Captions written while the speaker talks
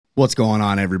What's going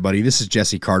on, everybody? This is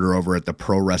Jesse Carter over at the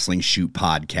Pro Wrestling Shoot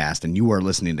podcast, and you are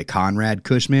listening to Conrad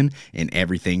Cushman and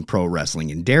Everything Pro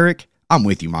Wrestling. And Derek, I'm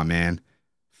with you, my man.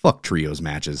 Fuck trios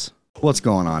matches. What's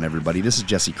going on, everybody? This is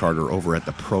Jesse Carter over at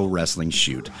the Pro Wrestling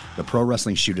Shoot. The Pro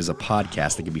Wrestling Shoot is a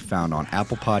podcast that can be found on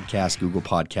Apple Podcasts, Google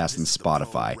Podcasts, and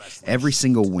Spotify. Every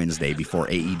single Wednesday before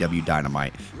AEW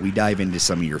Dynamite, we dive into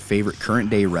some of your favorite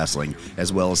current-day wrestling,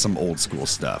 as well as some old-school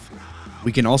stuff.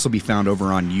 We can also be found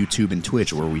over on YouTube and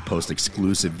Twitch, where we post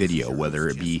exclusive video, whether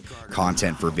it be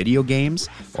content for video games,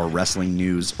 or wrestling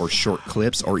news, or short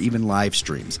clips, or even live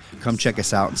streams. Come check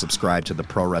us out and subscribe to the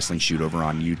Pro Wrestling Shoot over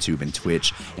on YouTube and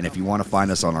Twitch. And if you want to find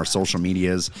us on our social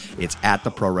medias, it's at the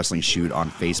Pro Wrestling Shoot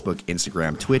on Facebook,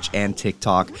 Instagram, Twitch, and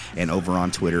TikTok, and over on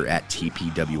Twitter at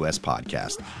TPWS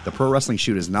Podcast. The Pro Wrestling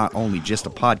Shoot is not only just a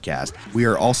podcast, we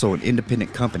are also an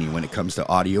independent company when it comes to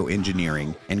audio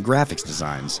engineering and graphics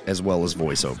designs, as well as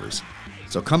voiceovers.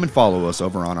 So come and follow us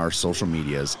over on our social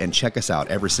medias and check us out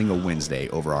every single Wednesday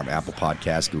over on Apple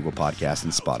Podcasts, Google Podcasts,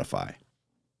 and Spotify.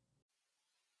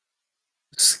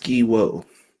 Ski whoa.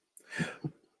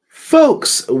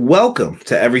 Folks, welcome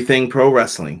to Everything Pro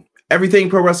Wrestling. Everything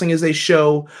Pro Wrestling is a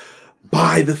show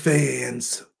by the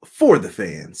fans, for the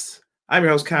fans. I'm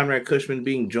your host, Conrad Cushman,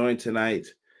 being joined tonight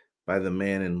by the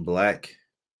man in black.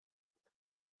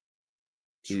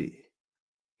 He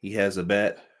has a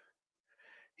bet.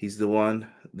 He's the one,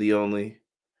 the only.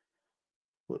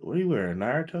 What are you wearing,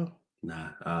 Naruto?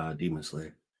 Nah, Demon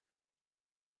Slayer.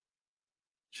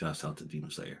 Shouts out to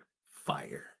Demon Slayer.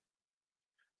 Fire.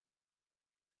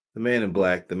 The man in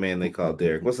black, the man they call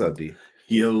Derek. What's up, D?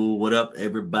 Yo, what up,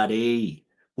 everybody?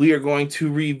 We are going to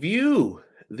review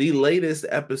the latest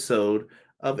episode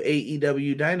of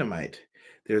AEW Dynamite.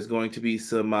 There's going to be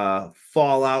some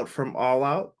fallout from All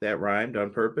Out. That rhymed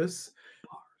on purpose.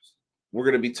 We're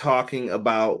going to be talking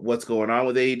about what's going on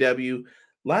with AEW.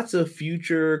 Lots of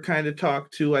future kind of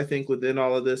talk too, I think, within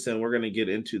all of this. And we're going to get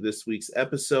into this week's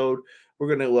episode.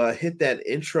 We're going to hit that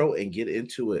intro and get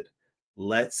into it.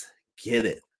 Let's get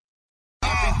it.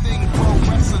 Everything pro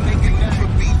wrestling, they can never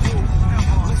be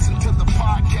you. Listen to the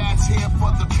podcast here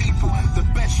for the people. The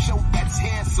best show that's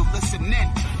here, so listen in.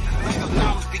 Let the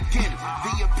knowledge begin.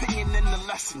 The opinion and the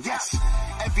lesson. Yes,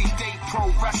 everyday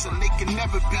pro wrestling, they can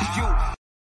never be you.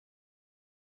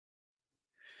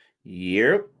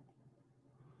 Yep.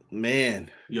 Man.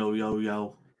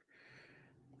 Yo.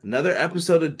 Another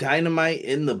episode of Dynamite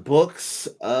in the books.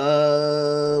 I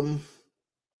don't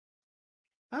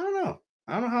know.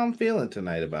 I don't know how I'm feeling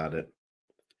tonight about it.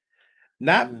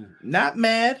 Not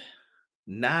mad.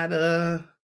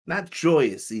 Not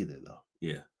joyous either, though.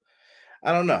 Yeah.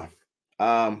 I don't know.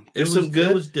 There's some good.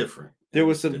 It was different. There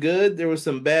was some good. There was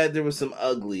some bad. There was some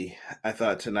ugly, I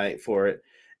thought, tonight for it.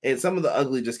 And some of the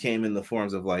ugly just came in the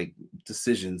forms of like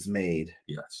decisions made.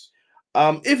 Yes.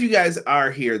 If you guys are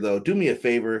here, though, do me a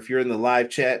favor. If you're in the live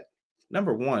chat,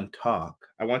 number one, talk.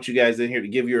 I want you guys in here to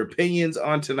give your opinions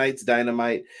on tonight's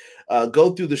Dynamite.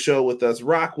 Go through the show with us.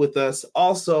 Rock with us.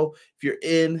 Also, if you're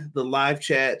in the live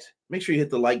chat, make sure you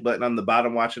hit the like button on the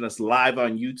bottom watching us live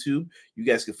on YouTube. You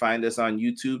guys can find us on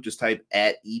YouTube. Just type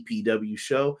at EPW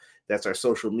Show. That's our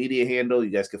social media handle.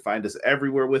 You guys can find us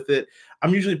everywhere with it.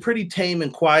 I'm usually pretty tame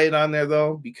and quiet on there,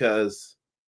 though, because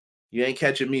you ain't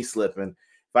catching me slipping.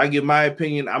 If I give my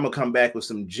opinion, I'm going to come back with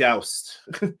some joust.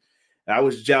 I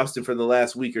was jousting for the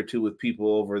last week or two with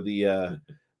people over the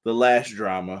last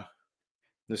drama.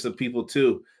 There's some people,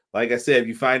 too. Like I said, if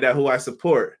you find out who I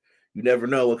support, you never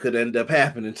know what could end up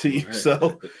happening to you. Right.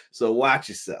 So watch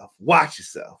yourself. Watch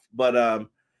yourself. But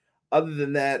other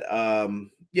than that,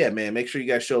 yeah, man, make sure you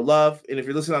guys show love. And if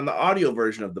you're listening on the audio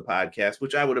version of the podcast,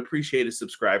 which I would appreciate a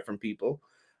subscribe from people,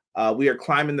 we are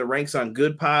climbing the ranks on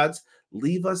Good Pods.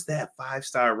 Leave us that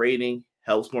 5-star rating.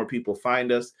 Helps more people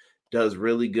find us. Does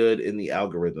really good in the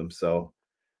algorithm. So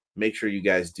make sure you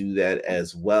guys do that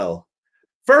as well.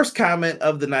 First comment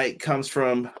of the night comes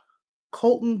from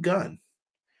Colton Gunn.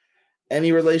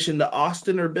 Any relation to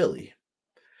Austin or Billy?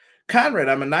 Conrad,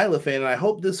 I'm a Nyla fan, and I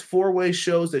hope this 4-way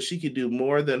shows that she could do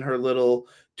more than her little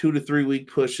 2 to 3 week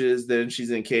pushes. Then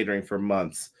she's in catering for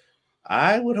months.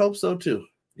 I would hope so too.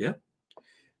 Yeah.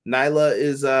 Nyla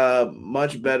is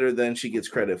much better than she gets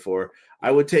credit for.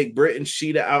 I would take Britt and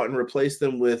Sheeta out and replace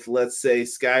them with, let's say,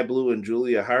 Sky Blue and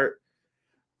Julia Hart.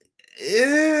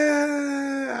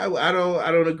 Yeah, I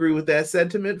don't agree with that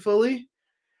sentiment fully.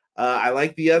 I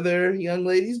like the other young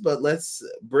ladies, but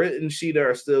Britt and Sheeta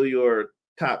are still your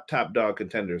top dog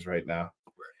contenders right now.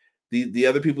 The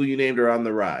other people you named are on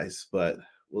the rise, but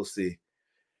we'll see.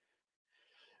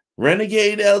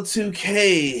 Renegade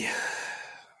L2K.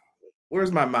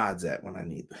 Where's my mods at when I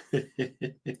need them?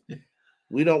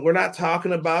 We're not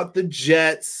talking about the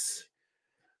Jets.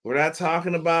 We're not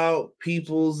talking about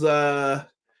people's the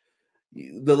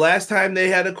last time they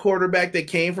had a quarterback that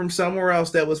came from somewhere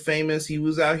else that was famous. He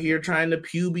was out here trying to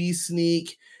QB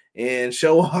sneak and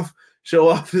show off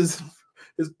his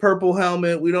purple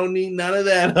helmet. We don't need none of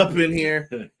that up in here.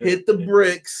 Hit the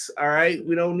bricks. All right.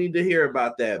 We don't need to hear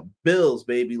about that. Bills,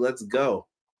 baby. Let's go.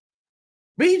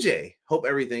 BJ, hope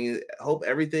everything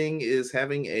is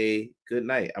having a good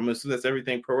night. I'm assuming that's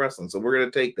everything pro wrestling. So we're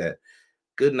gonna take that.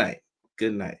 Good night.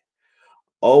 Good night.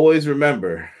 Always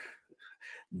remember,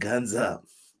 guns up.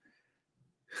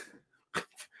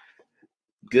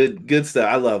 Good stuff.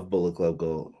 I love Bullet Club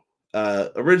Gold.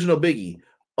 Original Biggie.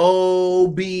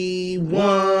 OB1.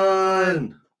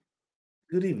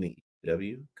 Good evening,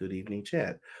 W. Good evening,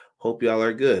 chat. Hope y'all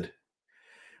are good.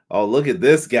 Oh, look at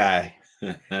this guy.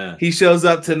 He shows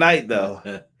up tonight,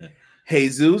 though.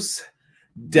 Jesus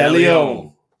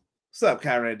DeLeon. What's up,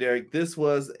 Conrad Derek? This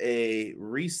was a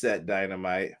reset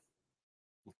Dynamite.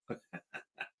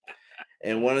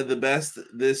 And one of the best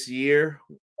this year.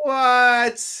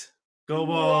 What?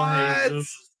 Go on,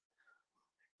 Jesus.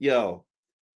 Yo.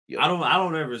 I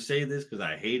don't ever say this because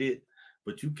I hate it,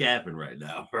 but you capping right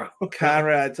now, bro.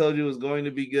 Conrad, I told you it was going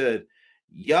to be good.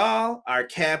 Y'all are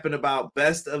capping about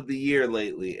best of the year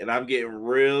lately, and I'm getting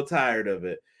real tired of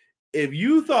it. If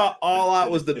you thought All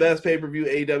Out was the best pay-per-view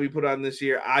AEW put on this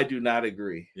year, I do not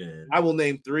agree. Yeah. I will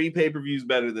name 3 pay-per-views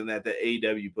better than that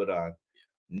AEW put on.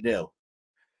 No.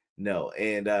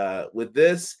 And with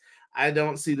this, I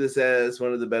don't see this as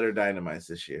one of the better Dynamites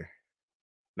this year.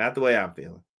 Not the way I'm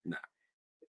feeling. No.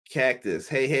 Cactus.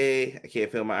 Hey, I can't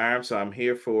feel my arm, so I'm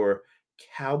here for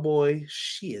Cowboy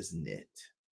Shiznit.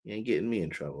 You ain't getting me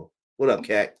in trouble. What up,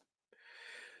 Cac?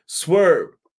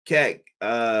 Swerve, Cac.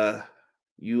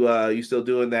 You still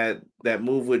doing that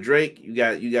move with Drake? You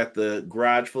got the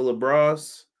garage full of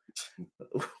bras.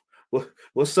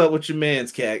 What's up with your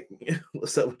mans, Cac?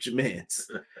 What's up with your mans?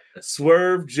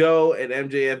 Swerve, Joe, and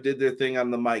MJF did their thing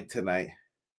on the mic tonight.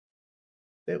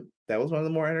 That was one of the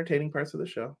more entertaining parts of the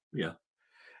show. Yeah.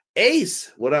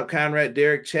 Ace, what up, Conrad,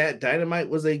 Derek, chat? Dynamite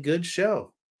was a good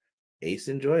show. Ace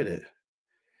enjoyed it.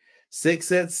 Sick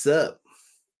said sup.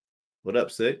 What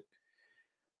up, Sick?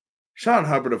 Sean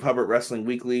Hubbard of Hubbard Wrestling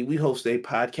Weekly. We host a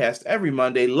podcast every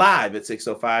Monday live at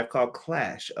 6:05 called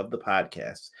Clash of the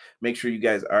Podcasts. Make sure you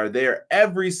guys are there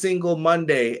every single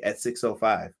Monday at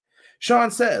 6:05.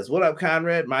 Sean says, what up,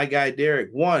 Conrad? My guy, Derek.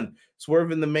 1,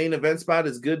 Swerve in the main event spot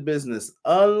is good business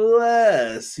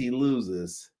unless he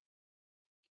loses.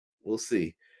 We'll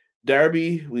see.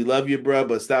 Darby, we love you, bro,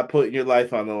 but stop putting your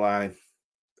life on the line.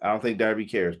 I don't think Darby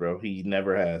cares, bro. He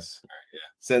never has.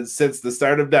 Yeah. Since the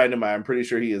start of Dynamite, I'm pretty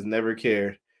sure he has never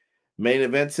cared. Main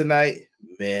event tonight,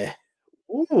 meh.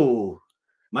 Ooh.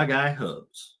 My guy,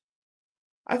 Hubs.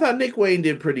 I thought Nick Wayne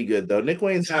did pretty good, though. Nick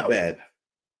Wayne's not bad.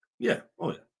 Yeah.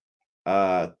 Oh,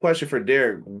 yeah. Question for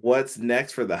Derek. What's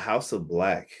next for the House of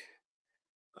Black?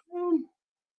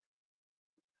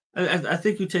 I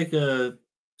think you take a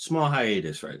small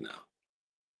hiatus right now.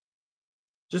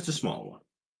 Just a small one.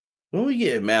 When we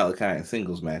get Malachi in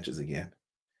singles matches again.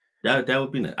 That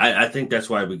would be nice. I think that's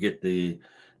why we get the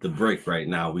break right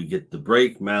now. We get the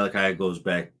break. Malachi goes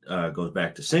back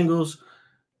to singles,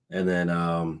 and then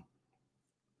oh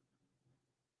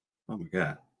my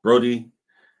God, Brody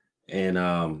and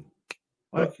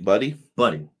Buddy.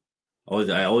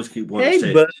 I always keep wanting to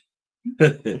say.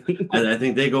 Buddy. I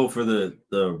think they go for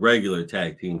the regular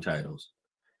tag team titles.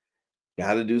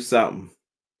 Got to do something.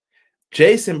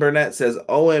 Jason Burnett says,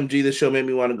 OMG, this show made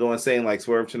me want to go insane like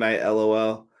Swerve tonight,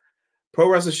 LOL. Pro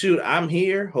Wrestler Shoot, I'm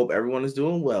here. Hope everyone is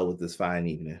doing well with this fine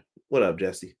evening. What up,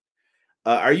 Jesse?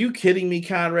 Are you kidding me,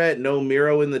 Conrad? No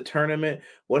Miro in the tournament?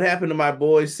 What happened to my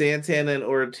boys Santana and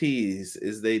Ortiz?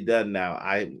 Is they done now?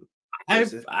 I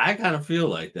kind of feel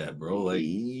like that, bro. Like,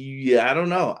 yeah, I don't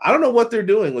know. I don't know what they're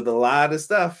doing with a lot of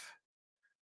stuff.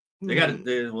 They got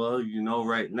it. Well,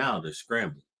 right now they're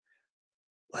scrambling.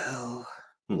 Well,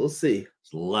 we'll see.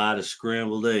 There's a lot of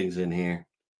scrambled eggs in here.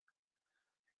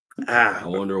 I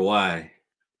wonder why.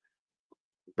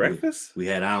 Breakfast? We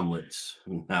had omelets.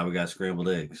 Now we got scrambled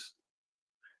eggs.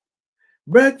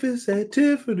 Breakfast at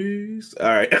Tiffany's. All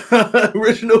right.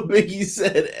 Original Biggie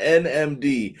said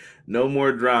NMD. No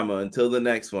more drama until the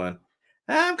next one.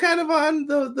 I'm kind of on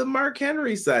the Mark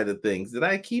Henry side of things. Did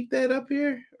I keep that up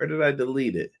here or did I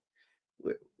delete it?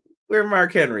 Where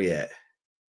Mark Henry at?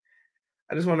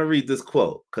 I just want to read this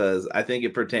quote because I think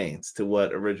it pertains to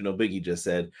what Original Biggie just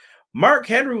said. Mark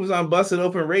Henry was on Busted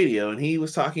Open Radio and he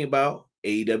was talking about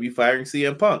AEW firing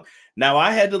CM Punk. Now,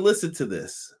 I had to listen to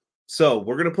this. So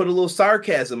we're going to put a little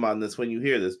sarcasm on this when you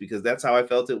hear this, because that's how I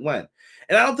felt it went.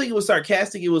 And I don't think it was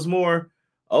sarcastic. It was more,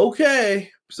 okay,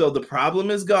 so the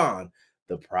problem is gone.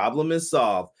 The problem is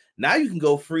solved. Now you can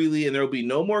go freely and there will be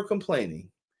no more complaining.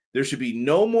 There should be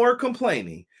no more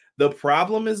complaining. The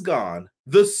problem is gone.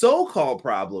 The so-called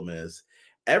problem is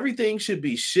everything should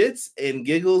be shits and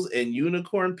giggles and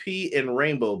unicorn pee and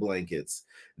rainbow blankets.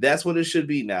 That's what it should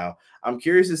be now. I'm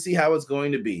curious to see how it's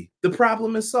going to be. The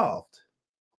problem is solved.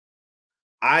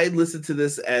 I listened to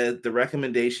this at the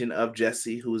recommendation of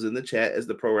Jesse, who's in the chat as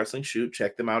the Pro Wrestling Shoot.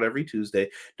 Check them out every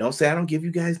Tuesday. Don't say I don't give you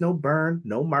guys no burn,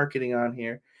 no marketing on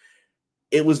here.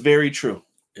 It was very true.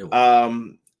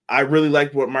 I really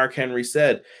liked what Mark Henry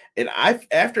said. And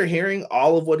after hearing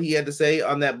all of what he had to say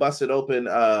on that Busted Open,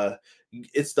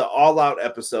 it's the All Out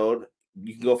episode.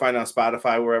 You can go find it on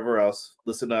Spotify, wherever else.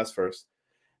 Listen to us first.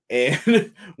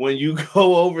 And when you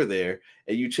go over there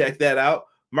and you check that out,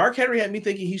 Mark Henry had me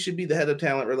thinking he should be the head of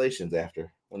talent relations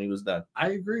after when he was done.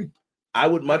 I agree. I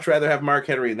would much rather have Mark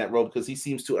Henry in that role because he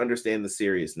seems to understand the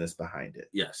seriousness behind it.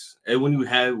 Yes. And when you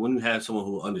have someone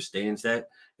who understands that,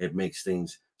 it makes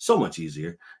things so much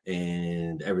easier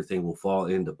and everything will fall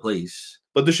into place.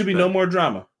 But there should be no more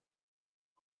drama.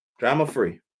 Drama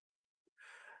free.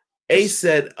 Ace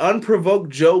said, Unprovoked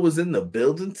Joe was in the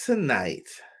building tonight.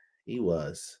 He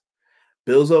was.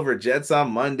 Bills over Jets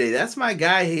on Monday. That's my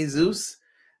guy, Jesus.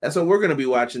 That's what we're going to be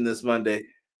watching this Monday.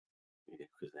 Yeah,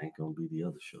 because it ain't going to be the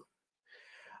other show.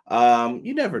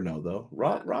 You never know, though.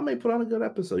 Raw may put on a good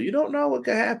episode. You don't know what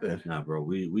could happen. Nah, bro.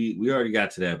 We already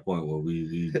got to that point where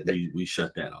we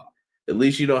shut that off. At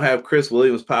least you don't have Chris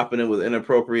Williams popping in with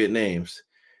inappropriate names.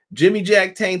 Jimmy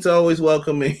Jack Taint's always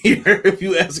welcome in here, if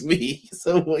you ask me.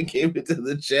 Someone came into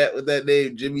the chat with that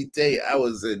name, Jimmy Taint. I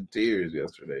was in tears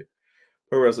yesterday.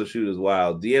 Pro Wrestling Shoot is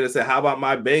wild. Deanna said, how about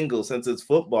my Bengals since it's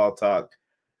football talk?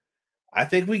 I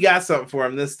think we got something for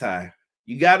him this time.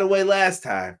 You got away last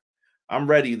time. I'm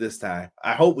ready this time.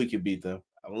 I hope we can beat them.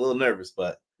 I'm a little nervous,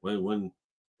 but when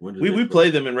we play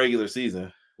them in regular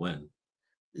season. When?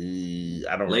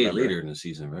 I don't remember. Later in the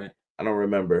season, right? I don't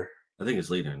remember. I think it's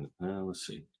later. Let's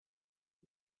see.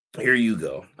 Here you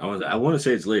go. I want to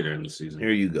say it's later in the season.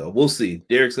 Here you go. We'll see.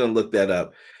 Derek's going to look that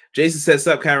up. Jason says,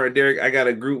 sup, Conrad. Derek, I got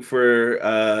a group for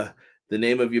the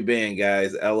name of your band,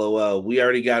 guys. LOL. We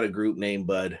already got a group name,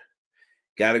 bud.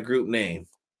 Got a group name.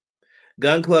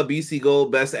 Gun Club BC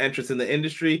Gold, best entrance in the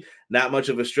industry. Not much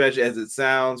of a stretch as it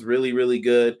sounds. Really, really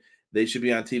good. They should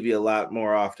be on TV a lot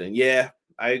more often. Yeah,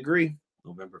 I agree.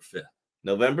 November 5th.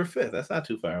 November 5th. That's not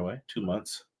too far away. 2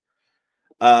 months.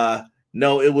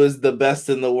 No, it was the best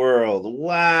in the world.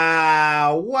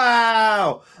 Wow.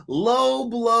 Wow. Low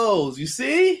blows. You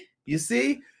see?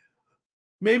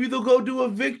 Maybe they'll go do a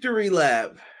victory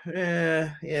lap.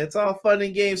 Yeah, it's all fun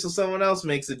and games. So someone else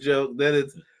makes a joke. Then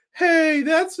it's, hey,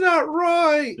 that's not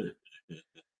right.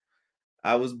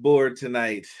 I was bored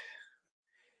tonight.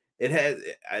 I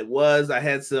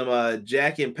had some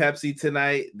Jack and Pepsi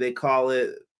tonight. They call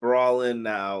it brawling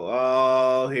now.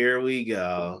 Oh, here we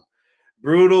go.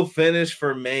 Brutal finish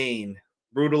for Maine.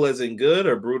 Brutal as in good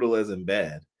or brutal as in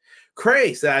bad?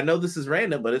 Crazy. I know this is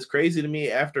random, but it's crazy to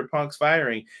me after Punk's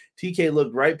firing. TK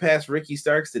looked right past Ricky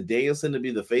Starks to Danielson to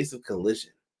be the face of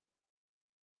Collision.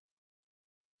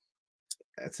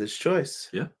 That's his choice.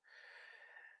 Yeah.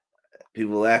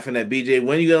 People laughing at BJ.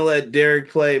 When are you going to let Derek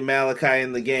play Malachi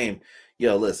in the game?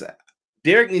 Yo, listen.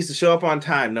 Derek needs to show up on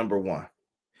time, number one.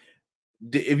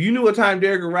 If you knew what time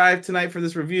Derek arrived tonight for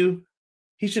this review,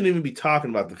 he shouldn't even be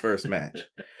talking about the first match.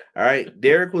 All right?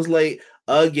 Derek was late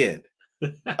again.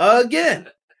 Again.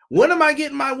 When am I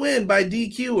getting my win? By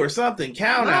DQ or something?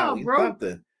 Count out. Bro.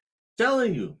 Something.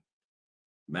 Telling you.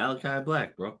 Malachi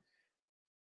Black, bro.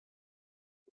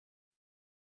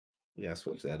 Yeah,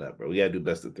 switch that up, bro. We gotta do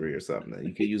best of 3 or something.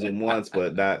 You can use him once,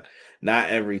 but not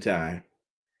every time.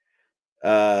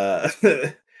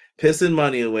 Pissing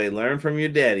money away. Learn from your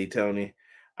daddy, Tony.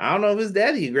 I don't know if his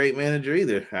daddy a great manager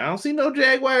either. I don't see no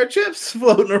Jaguar chips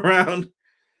floating around.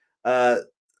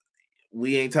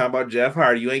 We ain't talking about Jeff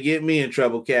Hardy. You ain't getting me in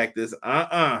trouble, Cactus.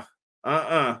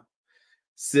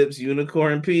 Sips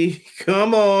unicorn pee.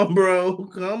 Come on, bro.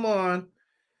 Come on.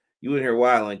 You in here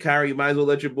wilding. Kyrie, you might as well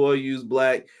let your boy use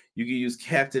black. You can use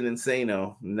Captain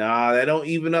Insano. Nah, that don't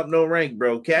even up no rank,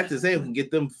 bro. Captain Insano can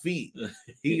get them feet.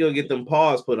 He gonna get them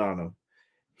paws put on him.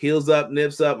 Heels up,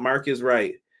 nips up. Mark is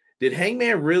right. Did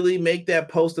Hangman really make that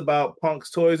post about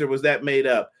Punk's toys, or was that made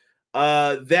up?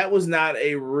 That was not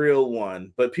a real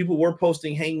one, but people were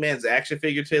posting Hangman's action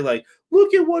figure today, like,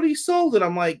 look at what he sold. And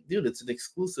I'm like, dude, it's an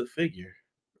exclusive figure.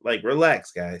 Like,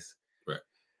 relax, guys.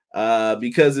 Right.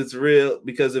 Because it's real.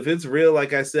 Because if it's real,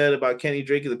 like I said about Kenny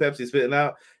Drake and the Pepsi spitting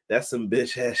out, That's some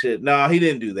bitch ass shit. No, he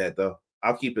didn't do that though.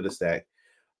 I'll keep it a stack.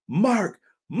 Mark,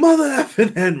 mother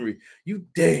effing Henry, you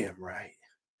damn right.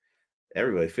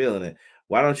 Everybody feeling it.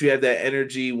 Why don't you have that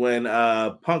energy when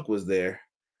Punk was there?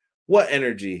 What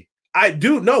energy? I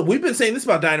do know. We've been saying this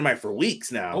about Dynamite for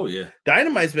weeks now. Oh yeah,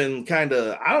 Dynamite's been kind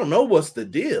of, I don't know what's the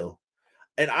deal.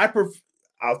 And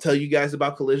I'll tell you guys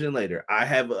about Collision later. I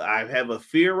have a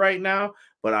fear right now,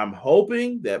 but I'm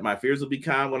hoping that my fears will be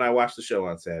calm when I watch the show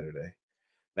on Saturday.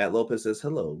 Matt Lopez says,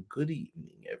 hello, good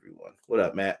evening, everyone. What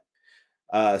up, Matt?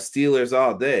 Steelers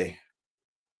all day.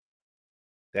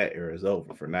 That era is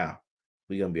over for now.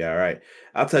 We're going to be all right.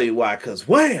 I'll tell you why, because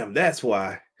wham, that's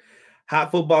why.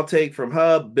 Hot football take from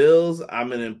Hub. Bills.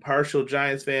 I'm an impartial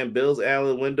Giants fan. Bills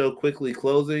Allen window quickly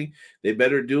closing. They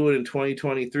better do it in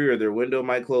 2023 or their window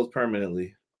might close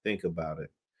permanently. Think about it.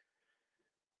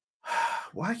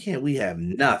 Why can't we have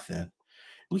nothing?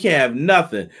 We can't have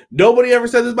nothing. Nobody ever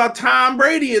said this about Tom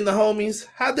Brady and the homies.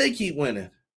 How'd they keep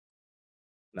winning?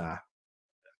 Nah.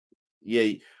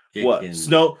 Yeah. What?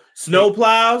 Snow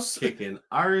plows? Kicking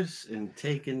arse and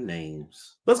taking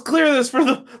names. Let's clear this for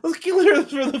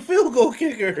the field goal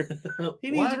kicker.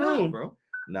 He needs room, bro.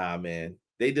 Nah, man.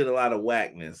 They did a lot of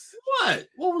whackness. What?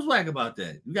 What was whack about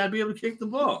that? You gotta be able to kick the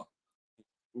ball.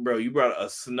 Bro, you brought a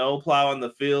snow plow on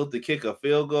the field to kick a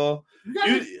field goal.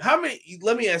 How many?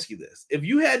 Let me ask you this. If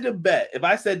you had to bet, if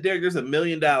I said, Derek, there's $1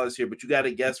 million here, but you got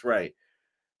to guess right.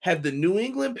 Have the New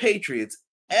England Patriots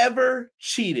ever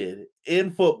cheated in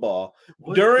football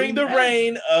during the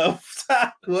reign of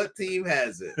what team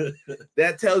has it?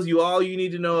 That tells you all you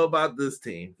need to know about this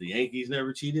team. The Yankees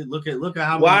never cheated. Look at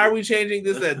how. Why are we changing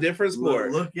this at different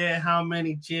sport? Look at how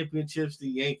many championships the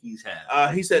Yankees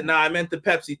have. He said, I meant the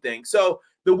Pepsi thing. So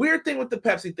the weird thing with the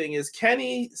Pepsi thing is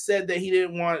Kenny said that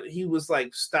he was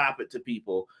like, stop it to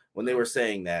people when they were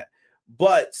saying that.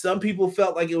 But some people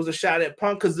felt like it was a shot at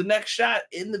Punk because the next shot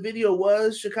in the video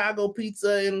was Chicago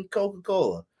pizza and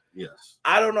Coca-Cola. Yes.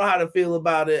 I don't know how to feel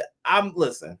about it. I'm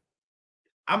going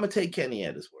to take Kenny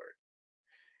at his word.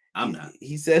 I'm not.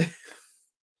 He said,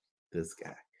 this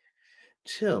guy,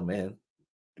 chill, man.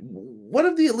 What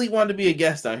if the Elite wanted to be a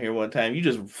guest on here one time? You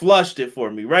just flushed it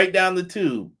for me right down the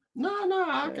tube. No,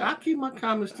 I'll keep my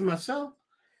comments to myself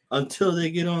until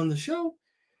they get on the show.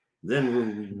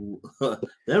 Then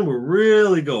we're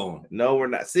really going. No, we're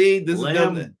not. See, this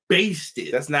is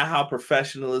basted. That's not how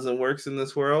professionalism works in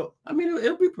this world. I mean,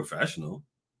 it'll be professional.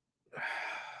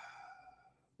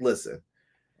 Listen,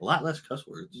 a lot less cuss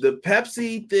words. The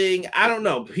Pepsi thing, I don't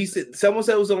know. Someone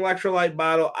said it was an electrolyte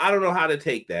bottle. I don't know how to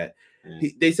take that.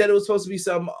 They said it was supposed to be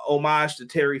some homage to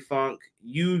Terry Funk.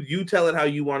 You tell it how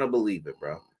you want to believe it,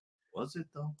 bro. Was it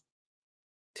though?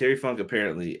 Terry Funk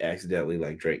apparently accidentally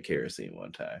drank kerosene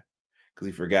one time because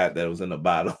he forgot that it was in a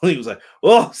bottle. He was like,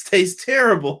 "Oh, this tastes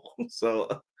terrible."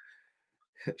 So,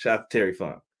 shout out to Terry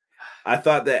Funk. I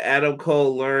thought that Adam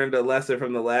Cole learned a lesson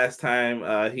from the last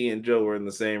time he and Joe were in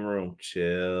the same room.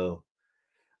 Chill.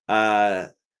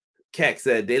 Keck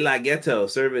said, "De La Ghetto,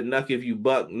 serve it knuck if you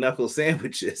buck knuckle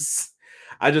sandwiches."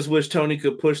 I just wish Tony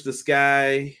could push the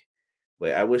Sky.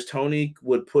 Wait, I wish Tony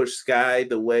would push Sky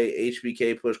the way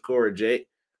HBK pushed Cora Jade.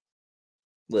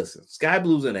 Listen, Sky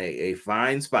Blue's in a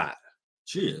fine spot.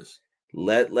 She is.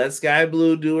 Let Sky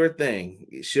Blue do her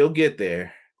thing. She'll get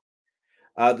there.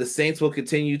 The Saints will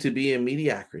continue to be in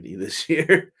mediocrity this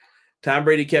year. Tom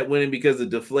Brady kept winning because of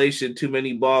deflation. Too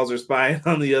many balls are spying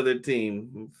on the other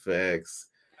team. Facts.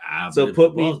 So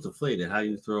put me deflated. How do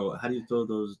you throw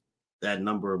that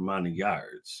number amount of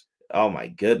yards? Oh my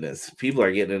goodness. People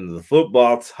are getting into the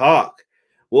football talk.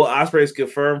 Will Ospreay's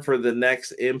confirmed for the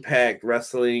next Impact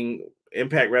Wrestling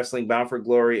Bound for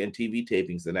Glory and TV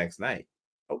tapings the next night.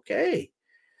 Okay.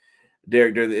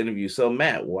 Derek during the interview. So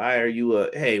Matt, why are you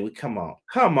come on.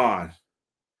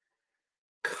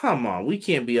 We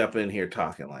can't be up in here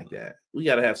talking like that. We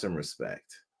got to have some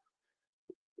respect.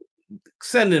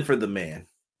 Send in for the man.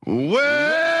 Well,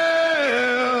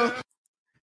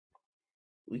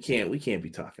 we can't be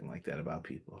talking like that about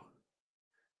people.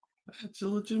 That's a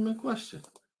legitimate question.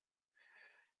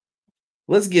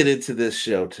 Let's get into this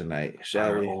show tonight,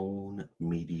 shall we? Our own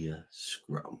media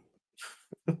scrum.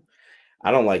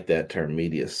 I don't like that term,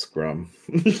 media scrum.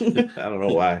 I don't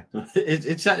know why.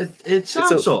 It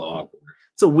sounds so awkward.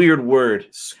 It's a weird word.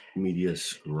 Media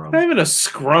scrum. Not even a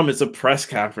scrum. It's a press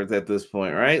conference at this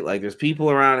point, right? Like there's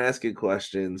people around asking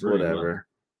questions, whatever.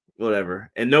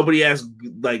 And nobody asks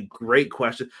great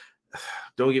questions.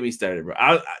 Don't get me started,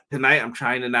 bro. Tonight I'm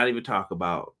trying to not even talk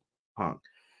about Punk.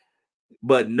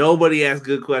 But nobody asked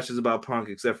good questions about Punk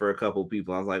except for a couple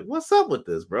people. I was like, what's up with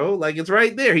this, bro? Like, it's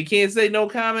right there. He can't say no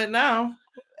comment now.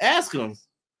 Ask him.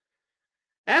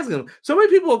 Ask him. So many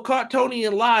people have caught Tony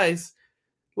in lies.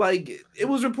 Like, it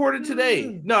was reported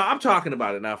today. No, I'm talking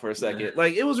about it now for a second. Yeah.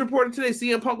 Like, it was reported today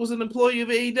CM Punk was an employee of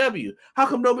AEW. How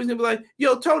come nobody's gonna be like,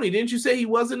 yo, Tony, didn't you say he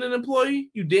wasn't an employee?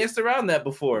 You danced around that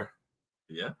before.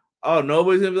 Yeah. Oh,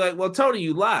 nobody's gonna be like, well, Tony,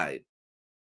 you lied.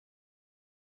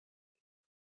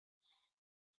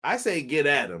 I say get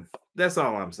at him. That's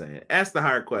all I'm saying. Ask the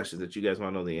hard questions that you guys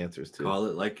want to know the answers to. Call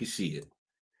it like you see it.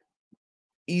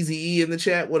 Easy E in the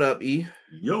chat. What up, E?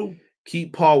 Yo.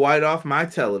 Keep Paul White off my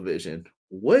television.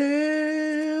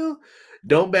 Well,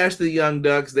 don't bash the Young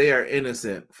Ducks. They are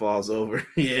innocent. Falls over.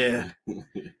 Yeah.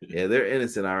 Yeah, they're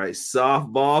innocent. All right.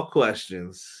 Softball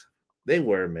questions. They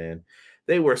were, man.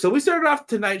 They were. So we started off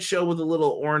tonight's show with a little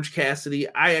Orange Cassidy.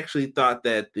 I actually thought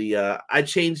that I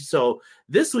changed. So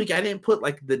this week I didn't put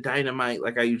like the Dynamite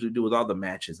like I usually do with all the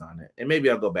matches on it. And maybe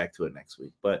I'll go back to it next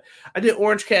week. But I did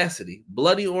Orange Cassidy,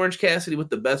 bloody Orange Cassidy with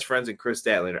the best friends and Chris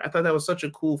Statlander. I thought that was such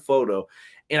a cool photo.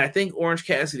 And I think Orange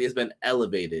Cassidy has been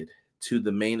elevated to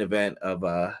the main event of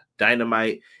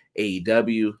Dynamite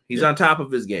AEW. He's on top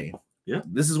of his game. Yeah.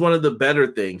 This is one of the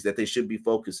better things that they should be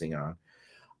focusing on.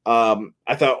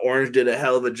 I thought Orange did a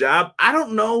hell of a job. I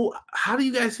don't know. How do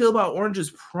you guys feel about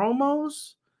Orange's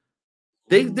promos?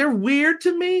 They're weird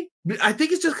to me. I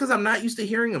think it's just because I'm not used to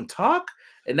hearing him talk,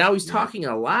 and now he's talking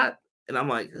a lot, and I'm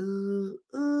like,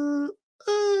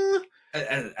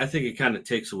 I think it kind of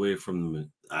takes away from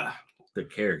the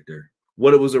character.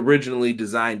 What it was originally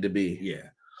designed to be. Yeah.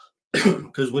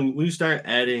 Because when you start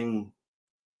adding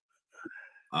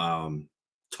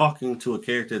talking to a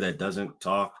character that doesn't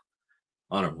talk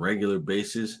on a regular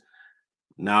basis,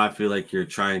 now I feel like you're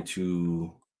trying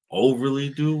to overly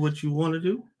do what you want to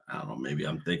do. I don't know, maybe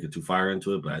I'm thinking too far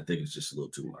into it, but I think it's just a little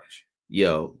too much.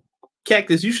 Yo,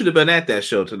 Cactus, you should have been at that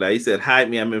show tonight. He said, hide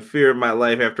me, I'm in fear of my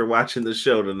life after watching the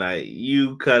show tonight.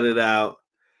 You cut it out.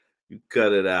 You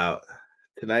cut it out.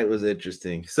 Tonight was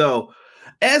interesting. So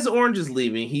as Orange is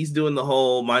leaving, he's doing the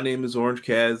whole, my name is Orange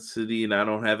Cassidy and I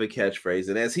don't have a catchphrase.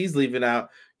 And as he's leaving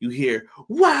out, you hear,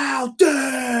 wow,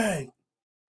 dang!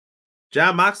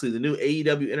 Jon Moxley, the new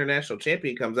AEW International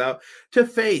Champion, comes out to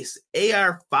face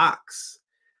AR Fox.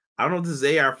 I don't know if this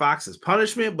is AR Fox's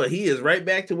punishment, but he is right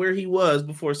back to where he was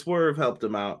before Swerve helped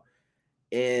him out.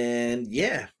 And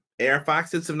yeah, AR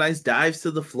Fox did some nice dives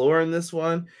to the floor in this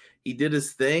one. He did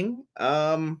his thing,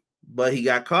 but he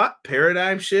got caught.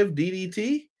 Paradigm shift,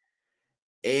 DDT,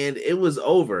 and it was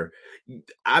over.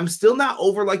 I'm still not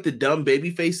over like the dumb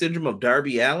babyface syndrome of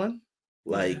Darby Allin.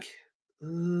 Like,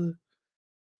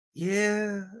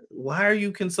 yeah, why are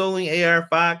you consoling AR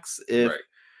Fox if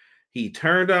he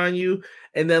turned on you?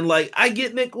 And then, like, I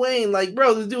get Nick Wayne, like,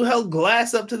 bro, this dude held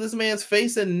glass up to this man's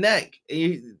face and neck.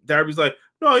 And Darby's like,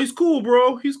 no, he's cool,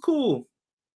 bro. He's cool.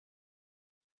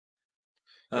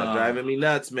 Y'all driving me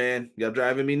nuts, man. Y'all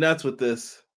driving me nuts with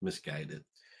this. Misguided.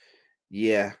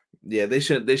 Yeah. Yeah, they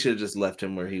should have just left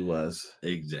him where he was.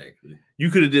 Exactly. You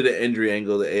could have did an injury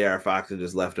angle to AR Fox and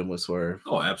just left him with Swerve.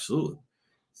 Oh, absolutely.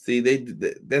 See,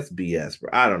 that's BS, bro.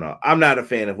 I don't know. I'm not a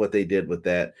fan of what they did with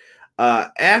that.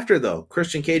 After, though,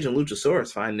 Christian Cage and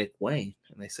Luchasaurus find Nick Wayne,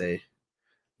 and they say,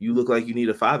 you look like you need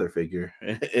a father figure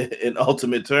in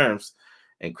ultimate terms,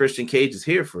 and Christian Cage is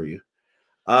here for you.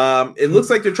 It looks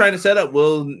like they're trying to set up,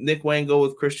 will Nick Wayne go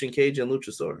with Christian Cage and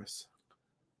Luchasaurus?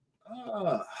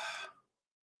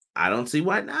 I don't see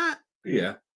why not.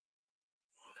 Yeah.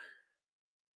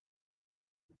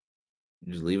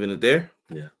 Just leaving it there?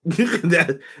 Yeah.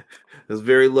 That's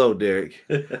very low, Derek.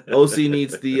 OC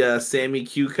needs the Sammy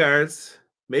Q cards.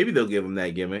 Maybe they'll give him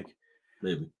that gimmick.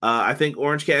 Maybe. I think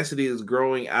Orange Cassidy is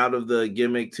growing out of the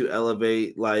gimmick to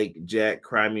elevate like Jack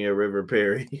Crimea River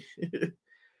Perry.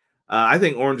 I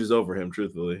think Orange is over him,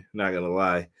 truthfully. Not going to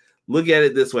lie. Look at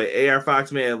it this way. AR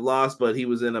Fox may have lost, but he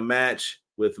was in a match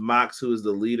with Mox, who is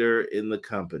the leader in the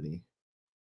company.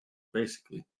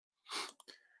 Basically.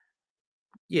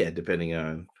 Yeah, depending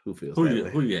on who feels who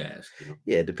way. you ask. You know?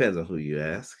 Yeah, it depends on who you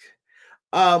ask.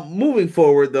 Moving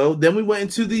forward, though, then we went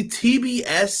into the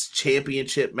TBS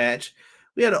Championship match.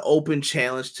 We had an open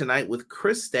challenge tonight with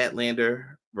Chris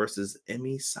Statlander versus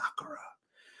Emi Sakura.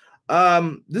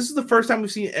 This is the first time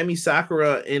we've seen Emi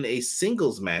Sakura in a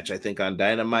singles match, I think, on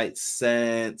Dynamite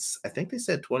since, I think they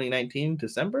said 2019,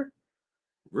 December.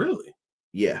 Really?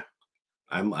 Yeah.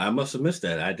 I must have missed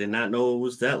that. I did not know it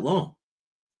was that long.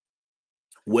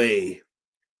 Way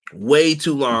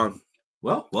too long.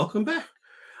 Well, welcome back.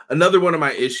 Another one of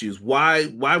my issues. Why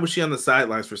was she on the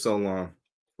sidelines for so long?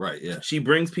 Right, yeah. She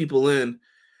brings people in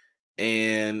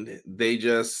and they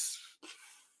just,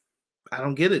 I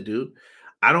don't get it, dude.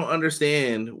 I don't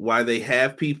understand why they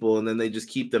have people and then they just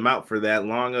keep them out for that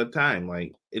long a time.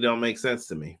 Like, it don't make sense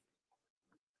to me.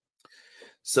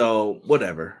 So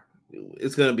whatever.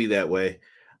 It's gonna be that way.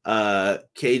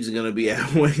 Cage is gonna be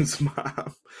at Wayne's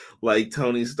mom, like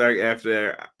Tony Stark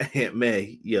after Aunt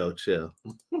May. Yo, chill.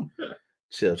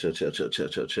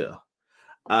 chill.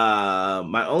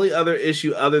 My only other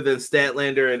issue other than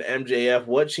Statlander and MJF,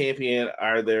 what champion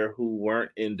are there who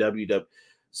weren't in WWE?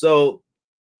 So,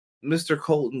 Mr.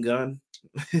 Colton Gunn,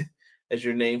 as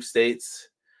your name states,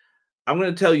 I'm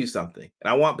going to tell you something, and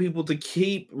I want people to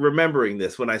keep remembering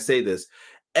this when I say this.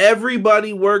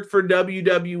 Everybody worked for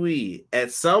WWE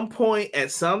at some point,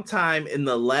 at some time in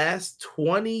the last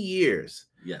 20 years.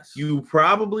 Yes. You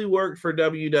probably worked for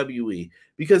WWE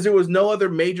because there was no other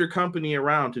major company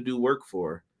around to do work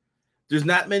for. There's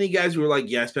not many guys who are like,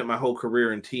 yeah, I spent my whole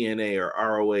career in TNA or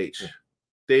ROH.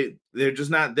 They're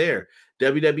just not there.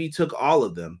 WWE took all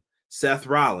of them. Seth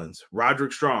Rollins,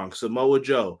 Roderick Strong, Samoa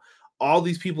Joe. All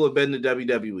these people have been to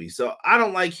WWE. So I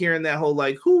don't like hearing that whole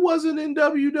like, who wasn't in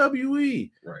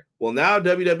WWE? Right. Well, now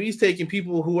WWE's taking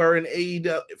people who are in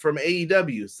AEW from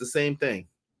AEW. It's the same thing.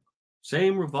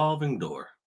 Same revolving door.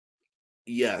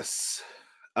 Yes.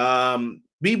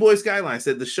 B-Boy Skyline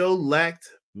said the show lacked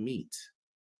meat.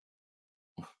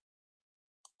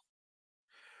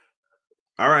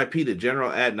 RIP to General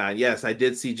Adnan. Yes, I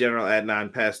did see General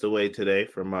Adnan passed away today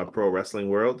from Pro Wrestling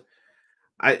World.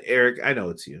 Eric, I know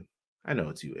it's you. I know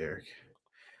it's you, Eric.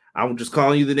 I'm just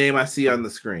calling you the name I see on the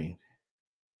screen.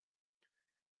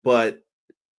 But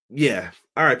yeah,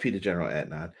 RIP to General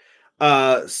Adnan.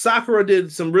 Sakura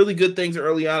did some really good things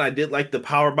early on. I did like the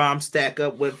powerbomb stack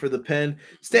up, went for the pin.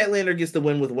 Statlander gets the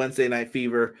win with Wednesday Night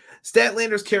Fever.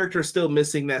 Statlander's character is still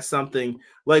missing that something.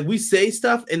 Like, we say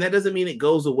stuff, and that doesn't mean it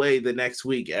goes away the next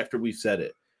week after we've said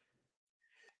it.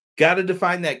 Got to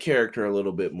define that character a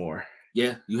little bit more.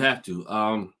 Yeah, you have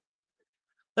to.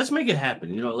 Let's make it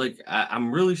happen. You know, like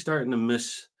I'm really starting to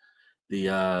miss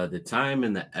the time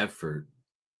and the effort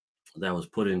that was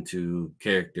put into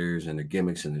characters and their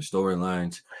gimmicks and their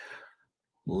storylines.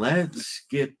 Let's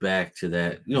get back to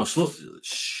that. You know, slow.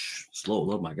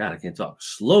 Oh my God, I can't talk.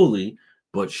 Slowly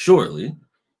but surely,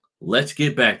 let's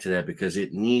get back to that because we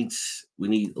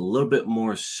need a little bit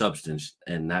more substance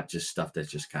and not just stuff that's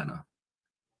just kind of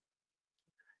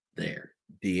there.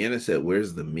 Deanna said,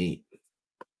 "Where's the meat?"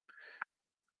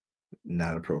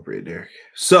 Not appropriate, Derek.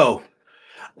 So,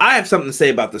 I have something to say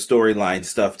about the storyline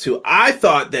stuff too. I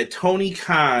thought that Tony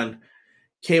Khan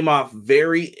came off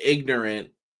very ignorant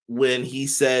when he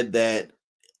said that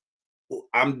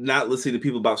I'm not listening to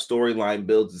people about storyline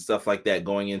builds and stuff like that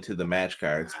going into the match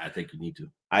cards. I think you need to.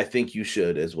 I think you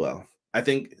should as well. I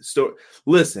think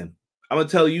listen, I'm gonna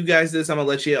tell you guys this. I'm gonna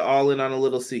let you all in on a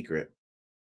little secret.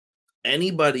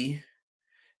 Anybody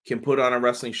can put on a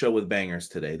wrestling show with bangers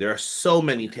today. There are so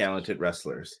many talented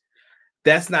wrestlers.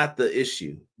 That's not the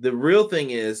issue. The real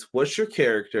thing is, what's your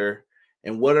character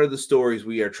and what are the stories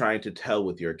we are trying to tell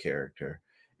with your character?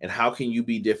 And how can you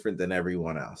be different than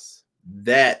everyone else?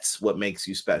 That's what makes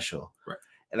you special. Right.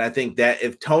 And I think that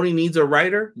if Tony needs a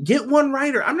writer, get one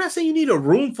writer. I'm not saying you need a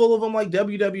room full of them like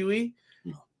WWE.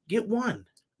 No. Get one.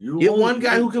 Get one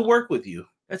guy who can work with you.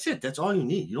 That's it. That's all you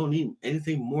need. You don't need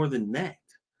anything more than that.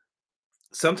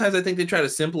 Sometimes I think they try to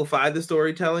simplify the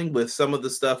storytelling with some of the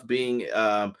stuff being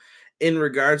in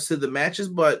regards to the matches,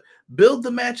 but build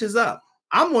the matches up.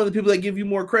 I'm one of the people that give you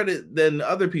more credit than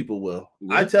other people will.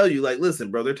 Yeah. I tell you, like,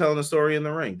 listen, bro, they're telling a story in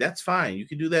the ring. That's fine. You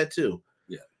can do that too.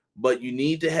 Yeah. But you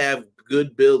need to have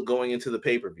good build going into the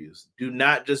pay-per-views. Do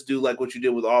not just do like what you did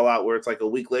with All Out, where it's like a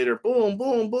week later, boom,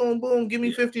 boom, boom, boom, give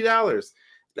me $50.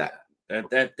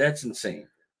 That's insane.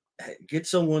 Get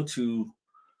someone to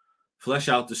flesh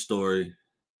out the story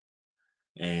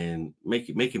and make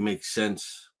it make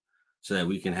sense so that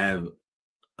we can have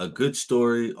a good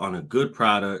story on a good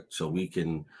product, so we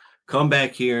can come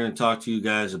back here and talk to you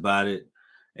guys about it,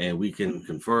 and we can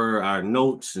confer our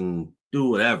notes and do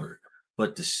whatever.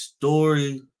 But the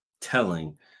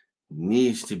storytelling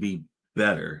needs to be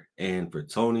better. And for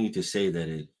Tony to say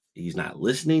that he's not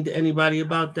listening to anybody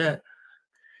about that.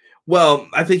 Well,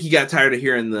 I think he got tired of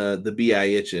hearing the BI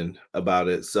itching about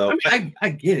it. So I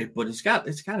get it, but it's got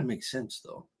to make sense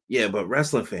though. Yeah, but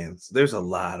wrestling fans, there's a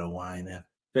lot of whining.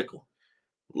 Fickle.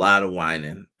 A lot of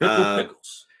whining.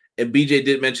 Pickles. And BJ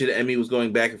did mention Emmy was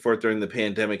going back and forth during the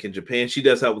pandemic in Japan. She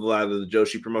does help with a lot of the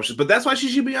Joshi promotions, but that's why she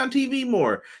should be on TV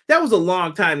more. That was a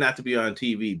long time not to be on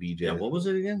TV, BJ. Yeah, what was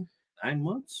it again? 9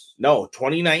 months? No,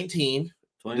 2019,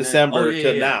 December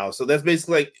to now. So that's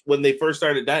basically like when they first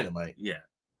started Dynamite. Yeah,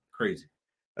 crazy.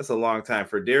 That's a long time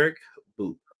for Derek.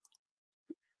 Boop.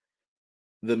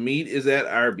 The meat is at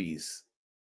Arby's.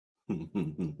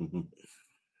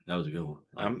 That was a good one.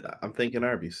 I'm thinking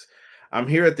Arby's. I'm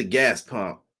here at the gas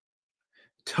pump.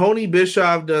 Tony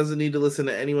Bischoff doesn't need to listen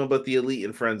to anyone but the Elite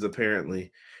and friends,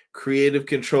 apparently. Creative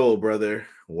control, brother.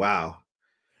 Wow.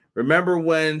 Remember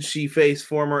when she faced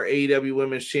former AEW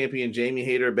Women's Champion Jamie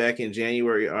Hayter back in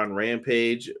January on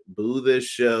Rampage? Boo this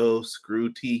show.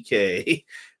 Screw TK.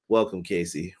 Welcome,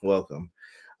 Casey. Welcome.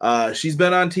 She's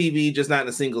been on TV, just not in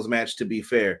a singles match, to be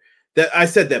fair. That I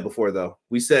said that before, though.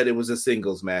 We said it was a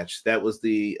singles match. That was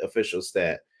the official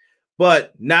stat.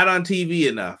 But not on TV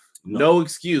enough. No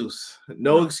excuse.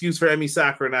 No excuse for Emi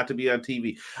Sakura not to be on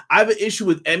TV. I have an issue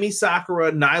with Emi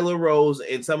Sakura, Nyla Rose,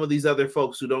 and some of these other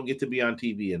folks who don't get to be on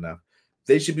TV enough.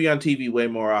 They should be on TV way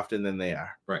more often than they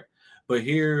are. Right. But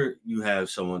here you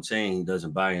have someone saying he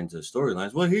doesn't buy into the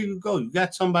storylines. Well, here you go. You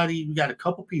got somebody, you got a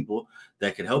couple people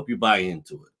that can help you buy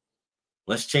into it.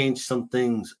 Let's change some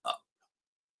things up.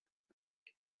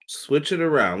 Switch it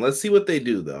around. Let's see what they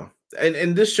do, though.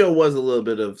 And this show was a little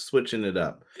bit of switching it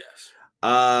up. Yes.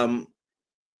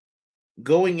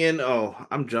 Going in. Oh,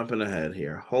 I'm jumping ahead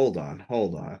here. Hold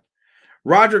on.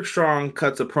 Roderick Strong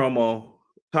cuts a promo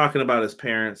talking about his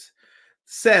parents.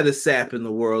 Saddest sap in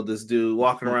the world, this dude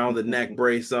walking around with a neck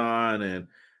brace on, and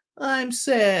I'm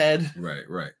sad.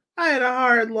 Right. I had a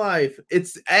hard life.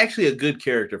 It's actually a good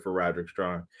character for Roderick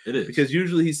Strong. It is. Because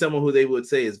usually he's someone who they would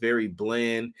say is very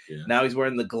bland. Yeah. Now he's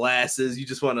wearing the glasses. You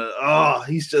just want to,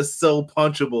 he's just so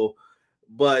punchable.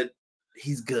 But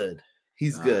he's good.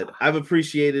 He's good. I've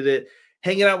appreciated it.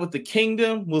 Hanging out with the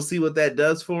Kingdom, we'll see what that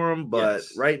does for him. But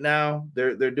right now,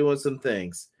 they're doing some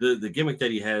things. The gimmick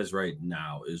that he has right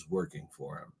now is working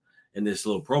for him. And this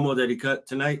little promo that he cut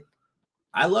tonight,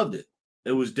 I loved it.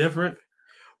 It was different.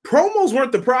 Promos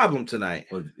weren't the problem tonight.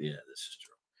 Well, yeah, this is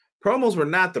true. Promos were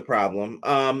not the problem.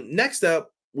 Next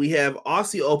up, we have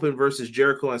Aussie Open versus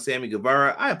Jericho and Sammy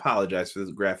Guevara. I apologize for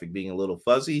this graphic being a little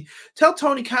fuzzy. Tell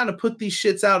Tony kind of put these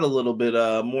shits out a little bit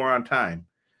more on time.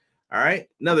 All right.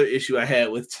 Another issue I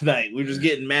had with tonight. We're just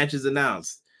getting matches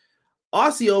announced.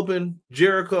 Aussie Open,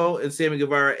 Jericho and Sammy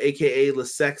Guevara, a.k.a. the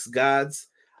Sex Gods.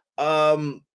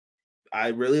 I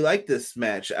really like this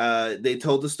match. They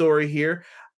told the story here.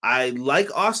 I like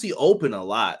Aussie Open a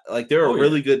lot. Like, they're a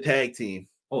really good tag team.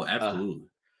 Oh, absolutely.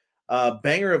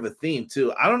 Banger of a theme,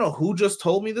 too. I don't know who just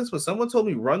told me this, but someone told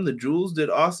me Run the Jewels did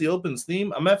Aussie Open's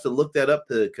theme. I'm going to have to look that up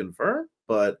to confirm.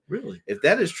 But really, if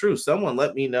that is true, someone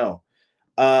let me know.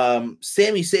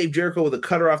 Sammy saved Jericho with a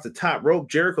cutter off the top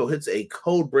rope. Jericho hits a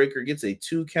code breaker, gets a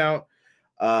 2 count.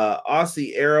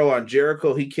 Aussie arrow on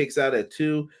Jericho. He kicks out at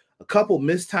 2. A couple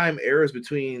mistimed errors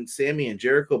between Sammy and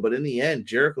Jericho, but in the end,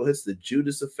 Jericho hits the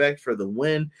Judas effect for the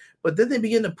win. But then they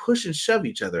begin to push and shove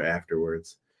each other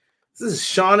afterwards. This is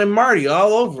Sean and Marty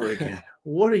all over again.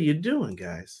 What are you doing,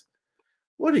 guys?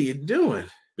 What are you doing?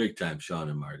 Big time Sean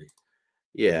and Marty.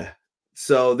 Yeah.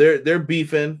 So they're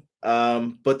beefing,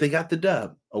 but they got the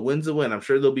dub. A win's a win. I'm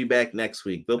sure they'll be back next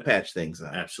week. They'll patch things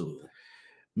up. Absolutely.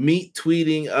 Meat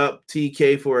tweeting up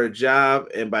TK for a job,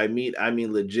 and by meat I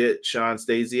mean legit Sean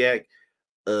Stasiak.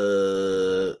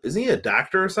 Isn't he a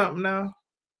doctor or something now?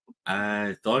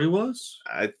 I thought he was.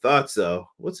 I thought so.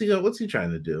 What's he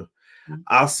trying to do?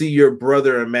 I'll see your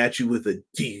brother and match you with a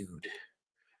dude.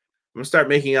 I'm gonna start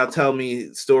making y'all tell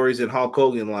me stories in Hulk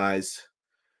Hogan lies.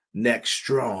 Neck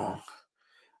strong.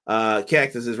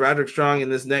 Cactus is Roderick Strong in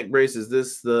this neck brace. Is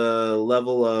this the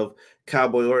level of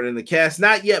Cowboy Orton in the cast?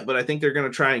 Not yet, but I think they're going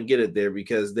to try and get it there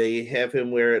because they have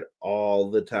him wear it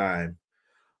all the time.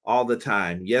 All the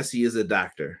time. Yes, he is a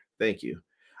doctor. Thank you.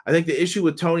 I think the issue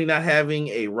with Tony not having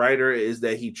a writer is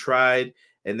that he tried,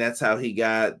 and that's how he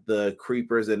got the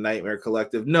Creepers and Nightmare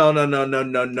Collective. No.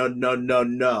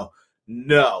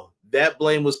 That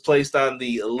blame was placed on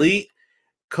the Elite.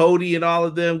 Cody and all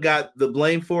of them got the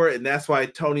blame for it, and that's why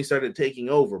Tony started taking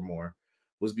over more,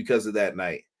 was because of that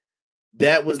night.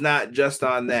 That was not just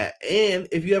on that. And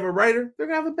if you have a writer, they're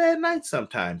gonna have a bad night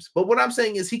sometimes. But what I'm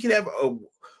saying is he could have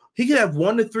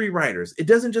 1 to 3 writers. It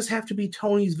doesn't just have to be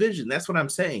Tony's vision. That's what I'm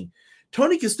saying.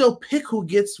 Tony can still pick who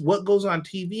gets what goes on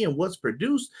TV and what's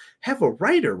produced. Have a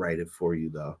writer write it for you,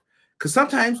 though, because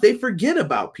sometimes they forget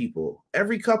about people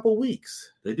every couple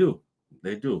weeks. They do.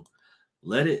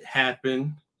 Let it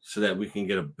happen so that we can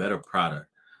get a better product,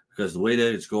 because the way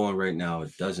that it's going right now,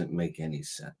 it doesn't make any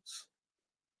sense.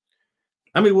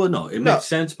 I mean, well, no, it makes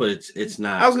sense, but it's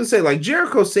not. I was going to say, like,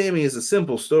 Jericho Sammy is a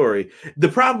simple story. The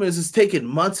problem is it's taken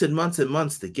months and months and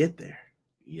months to get there.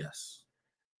 Yes.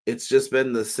 It's just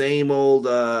been the same old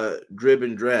drib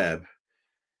and drab.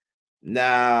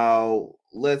 Now,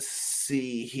 let's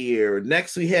see here.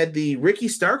 Next, we had the Ricky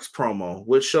Starks promo,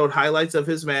 which showed highlights of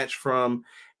his match from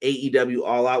AEW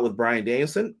All Out with Bryan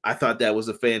Danielson. I thought that was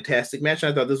a fantastic match.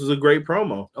 I thought this was a great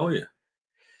promo. Oh, yeah.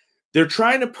 they're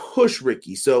trying to push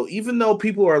Ricky. So even though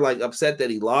people are like upset that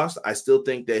he lost, I still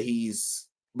think that he's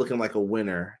looking like a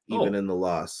winner even in the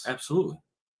loss. Absolutely.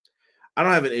 I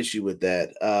don't have an issue with that.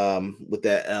 With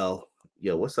that L.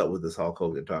 Yo, what's up with this Hulk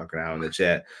Hogan talk now in the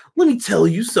chat? Let me tell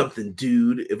you something,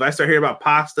 dude. If I start hearing about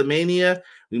Pasta Mania,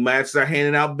 we might have to start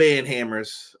handing out band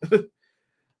hammers.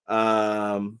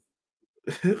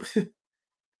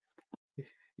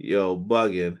 Yo,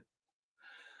 bugging.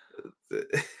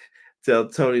 Tell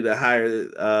Tony to hire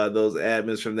those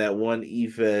admins from that one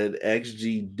EFED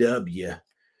XGW.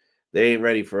 They ain't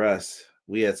ready for us.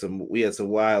 We had some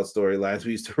wild storylines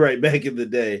we used to write back in the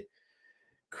day.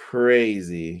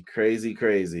 Crazy.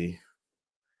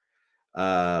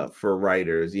 For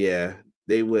writers, yeah,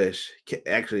 they wish.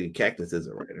 Actually, Cactus is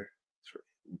a writer.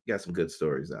 Got some good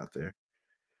stories out there.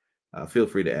 Feel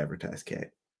free to advertise,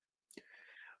 Cat.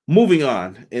 Moving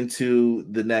on into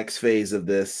the next phase of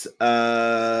this,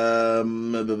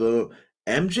 MJF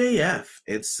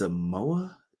and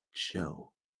Samoa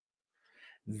Joe.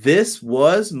 This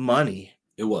was money.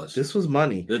 It was. This was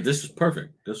money. This was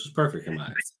perfect. This was perfect in my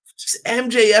eyes.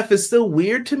 MJF is still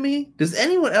weird to me. Does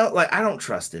anyone else like? I don't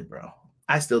trust it, bro.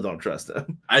 I still don't trust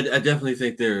him. I definitely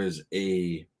think there is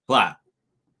a plot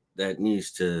that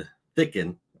needs to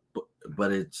thicken,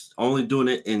 but it's only doing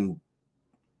it in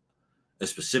a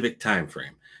specific time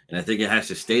frame, and I think it has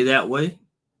to stay that way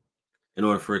in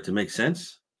order for it to make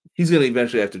sense. He's going to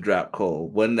eventually have to drop Cole.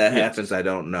 When that happens, I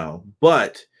don't know.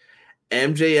 But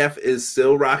MJF is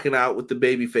still rocking out with the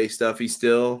babyface stuff. He's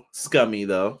still scummy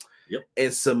though. Yep.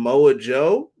 And Samoa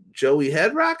Joe, Joey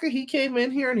Head Rocker, he came in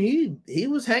here and he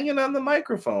was hanging on the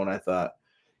microphone. I thought,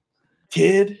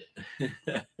 kid.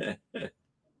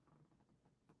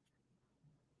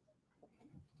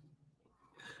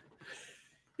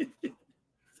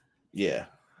 Yeah.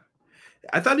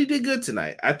 I thought he did good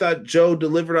tonight. I thought Joe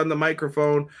delivered on the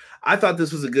microphone. I thought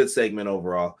this was a good segment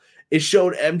overall. It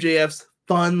showed MJF's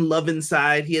fun, loving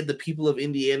side. He had the people of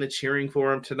Indiana cheering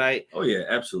for him tonight. Oh, yeah,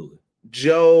 absolutely.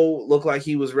 Joe looked like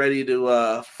he was ready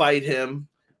to fight him.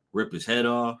 Rip his head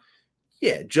off.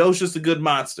 Yeah, Joe's just a good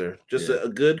monster. Just a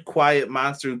good, quiet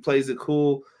monster who plays it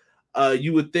cool.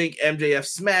 You would think MJF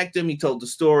smacked him. He told the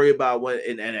story about when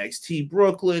in NXT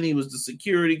Brooklyn, he was the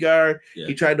security guard. Yeah.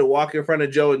 He tried to walk in front of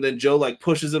Joe, and then Joe like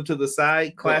pushes him to the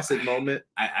side. Classic moment.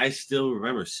 I still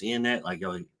remember seeing that. Like,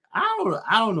 I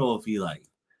don't know if he like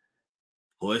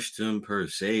pushed him per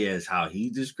se as how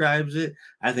he describes it.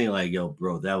 I think like, yo,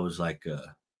 bro, that was like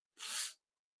a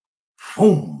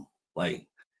boom. Like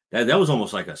that was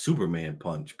almost like a Superman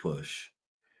punch push.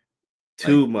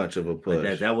 Too much of a push.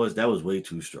 Like that was way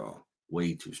too strong.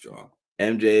 Way too strong.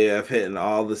 MJF hitting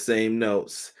all the same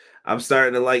notes. I'm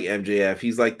starting to like MJF.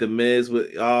 He's like the Miz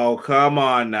with come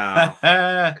on now.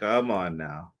 Come on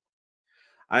now.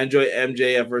 I enjoy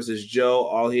MJF versus Joe.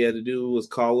 All he had to do was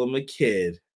call him a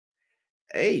kid.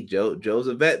 Hey, Joe's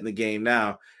a vet in the game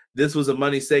now. This was a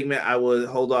money segment. I would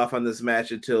hold off on this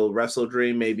match until Wrestle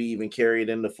Dream, maybe even carry it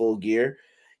into Full Gear.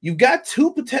 You've got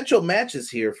two potential matches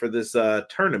here for this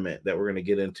tournament that we're going to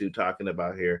get into talking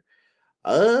about here.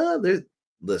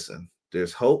 Listen,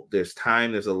 there's hope, there's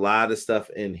time, there's a lot of stuff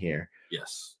in here.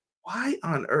 Yes. Why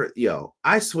on earth? Yo,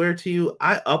 I swear to you,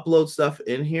 I upload stuff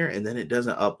in here and then it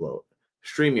doesn't upload.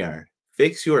 StreamYard,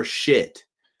 fix your shit.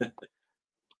 All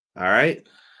right?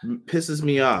 Pisses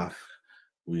me off.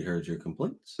 We heard your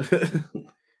complaints.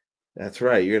 That's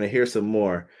right. You're going to hear some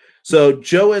more. So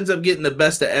Joe ends up getting the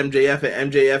best of MJF,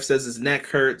 and MJF says his neck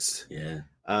hurts. Yeah.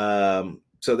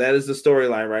 So that is the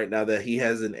storyline right now, that he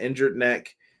has an injured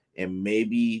neck, and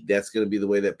maybe that's going to be the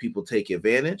way that people take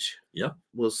advantage. Yep.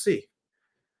 We'll see.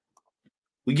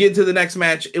 We get to the next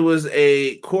match. It was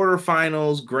a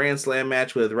quarterfinals Grand Slam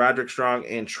match with Roderick Strong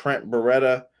and Trent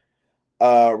Beretta.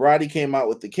 Roddy came out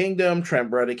with the Kingdom.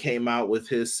 Trent Beretta came out with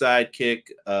his sidekick,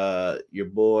 your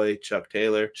boy Chuck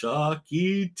Taylor.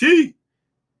 Chucky T.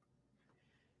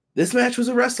 This match was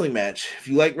a wrestling match. If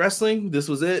you like wrestling, this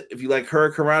was it. If you like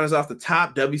Hurricanrana's off the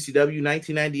top, WCW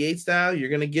 1998 style, you're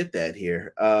going to get that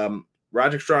here.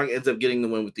 Roderick Strong ends up getting the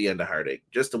win with the end of Heartache,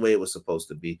 just the way it was supposed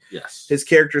to be. Yes. His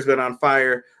character's been on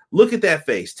fire. Look at that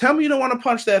face. Tell me you don't want to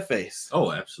punch that face.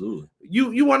 Oh, absolutely.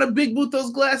 You want to big boot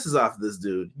those glasses off of this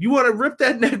dude. You want to rip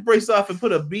that neck brace off and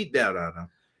put a beat down on him.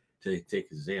 Take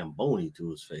his Zamboni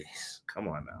to his face. Come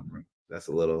on now, bro. That's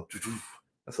a little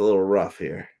rough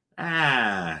here.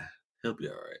 He'll be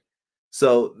all right.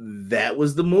 So that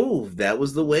was the move. That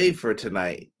was the wave for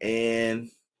tonight. And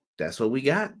that's what we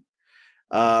got.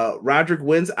 Roderick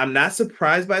wins. I'm not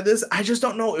surprised by this. I just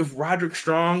don't know if Roderick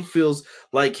Strong feels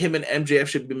like him and MJF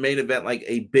should be main event like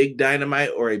a big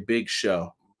Dynamite or a big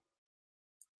show.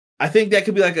 I think that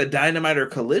could be like a Dynamite or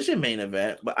Collision main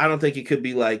event, but I don't think it could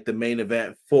be like the main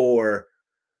event for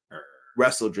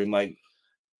Wrestle Dream. Like,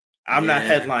 I'm not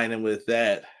headlining with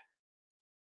that.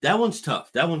 That one's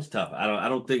tough. I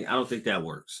don't think that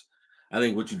works. I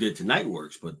think what you did tonight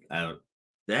works, but I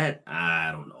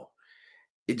don't know.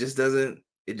 It just doesn't.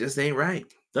 It just ain't right.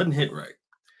 Doesn't hit right.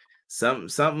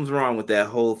 Something's wrong with that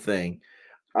whole thing.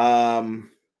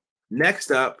 Next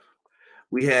up,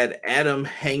 we had Adam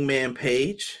Hangman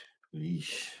Page.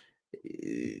 Eesh.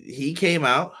 He came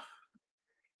out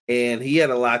and he had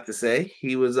a lot to say.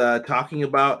 He was talking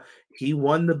about he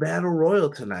won the Battle Royal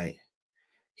tonight.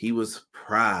 He was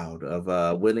proud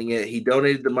of winning it. He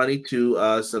donated the money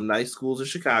to some nice schools in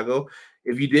Chicago.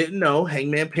 If you didn't know,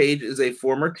 Hangman Page is a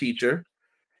former teacher.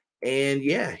 And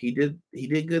yeah, he did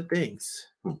good things.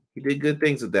 He did good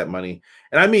things with that money.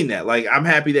 And I mean that. Like, I'm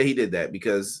happy that he did that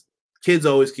because kids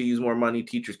always could use more money.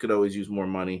 Teachers could always use more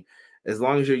money. As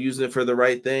long as you're using it for the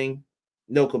right thing,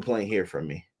 no complaint here from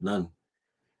me. None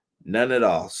at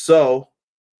all. So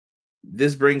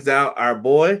this brings out our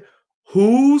boy,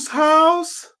 whose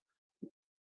house?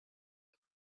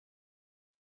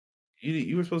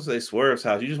 You were supposed to say Swerve's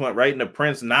house. You just went right into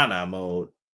Prince Nana mode.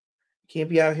 You can't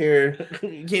be out here.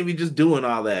 You can't be just doing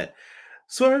all that.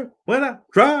 Swerve when I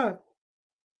drive.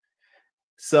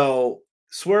 So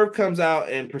Swerve comes out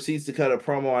and proceeds to cut a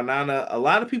promo on Nana. A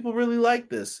lot of people really like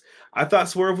this. I thought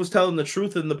Swerve was telling the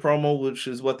truth in the promo, which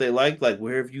is what they liked. Like,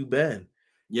 where have you been?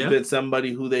 Yeah. You've been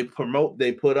somebody who they promote.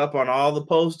 They put up on all the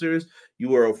posters. You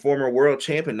were a former world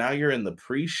champion. Now you're in the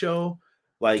pre-show,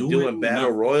 like doing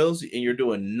battle royals, and you're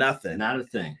doing nothing. Not a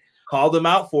thing. Called him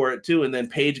out for it too, and then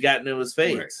Paige got into his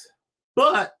face. Right.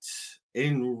 But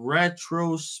in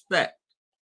retrospect,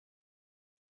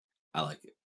 I like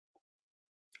it.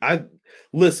 I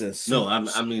listen. No, I'm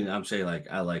saying, like,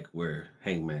 I like where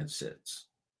Hangman sits.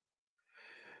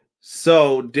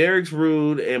 So Derek's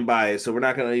rude and biased, so we're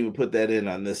not going to even put that in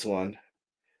on this one.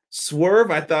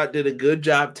 Swerve, I thought, did a good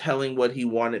job telling what he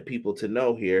wanted people to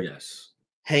know here. Yes.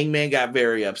 Hangman got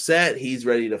very upset. He's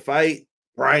ready to fight.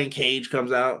 Brian Cage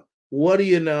comes out. What do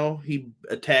you know? He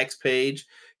attacks Page,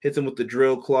 hits him with the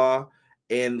drill claw,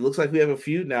 and looks like we have a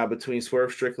feud now between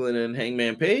Swerve Strickland and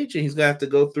Hangman Page, and he's going to have to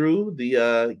go through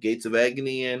the Gates of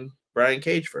Agony and Brian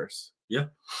Cage first. Yeah,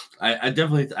 I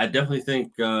definitely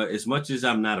think as much as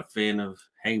I'm not a fan of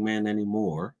Hangman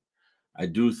anymore, I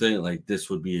do think like this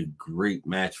would be a great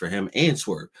match for him and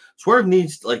Swerve. Swerve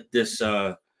needs like this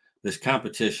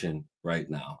competition right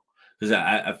now because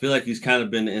I feel like he's kind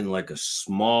of been in like a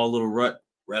small little rut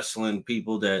wrestling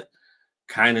people that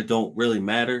kind of don't really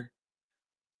matter.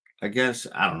 I guess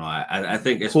I don't know. I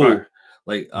think it's far,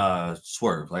 like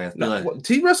Swerve. Like I feel like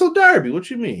he wrestled Darby.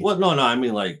 What you mean? Well, no, I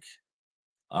mean like.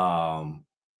 I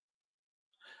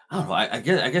don't know. I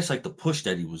guess like the push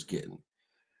that he was getting.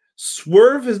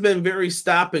 Swerve has been very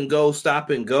stop and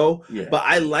go. Yeah. But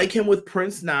I like him with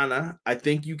Prince Nana. I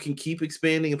think you can keep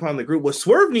expanding upon the group. What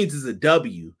Swerve needs is a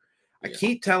W. I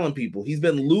keep telling people he's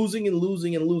been losing and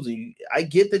losing and losing. I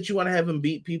get that you want to have him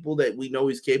beat people that we know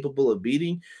he's capable of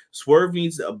beating. Swerve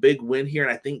needs a big win here,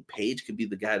 and I think Paige could be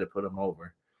the guy to put him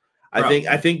over.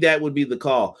 I think that would be the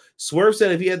call. Swerve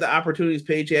said if he had the opportunities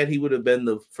Paige had, he would have been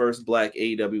the first Black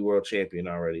AEW World Champion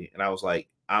already. And I was like,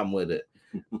 I'm with it.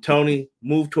 Tony,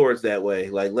 move towards that way.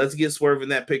 Like, let's get Swerve in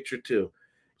that picture too.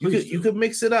 You could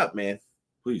mix it up, man.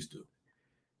 Please do.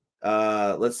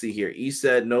 Let's see here. E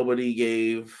said nobody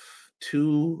gave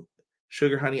 2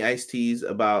 sugar honey iced teas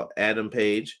about Adam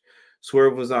Page.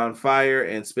 Swerve was on fire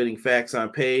and spitting facts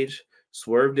on Page.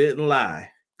 Swerve didn't lie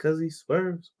because he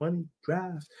swerves when he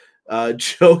drives.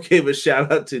 Joe gave a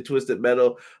shout out to Twisted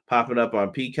Metal popping up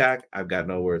on Peacock. I've got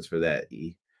no words for that.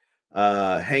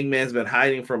 Hangman's been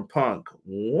hiding from Punk.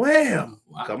 Wham!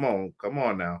 Wow. Come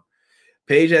on now.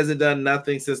 Page hasn't done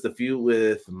nothing since the feud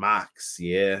with Mox.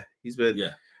 Yeah, he's been.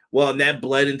 Yeah. Well, and that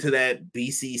bled into that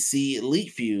BCC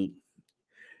Elite feud.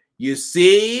 You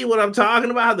see what I'm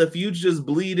talking about? How the feuds just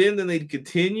bleed in and they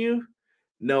continue.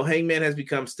 No, Hangman has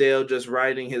become stale, just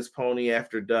riding his pony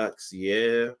after ducks.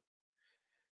 Yeah.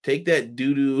 Take that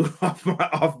doo-doo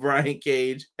off Brian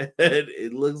Cage.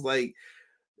 It looks like,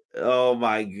 oh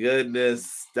my goodness,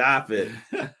 stop it.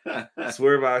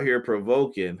 Swerve out here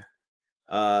provoking.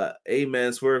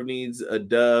 Amen. Swerve needs a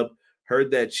dub. Heard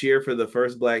that cheer for the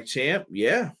first Black champ.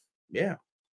 Yeah.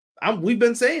 We've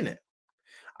been saying it.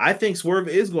 I think Swerve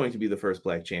is going to be the first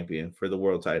Black champion for the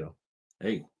world title.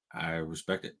 Hey, I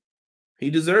respect it.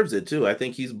 He deserves it too. I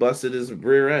think he's busted his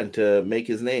rear end to make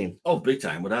his name. Oh, big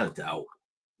time, without a doubt.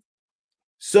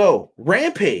 So,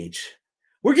 Rampage.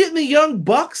 We're getting the Young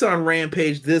Bucks on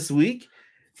Rampage this week.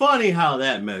 Funny how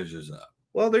that measures up.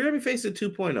 Well, they're going to be facing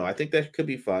 2.0. I think that could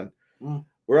be fun. Mm.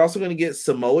 We're also going to get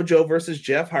Samoa Joe versus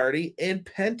Jeff Hardy and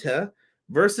Penta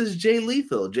versus Jay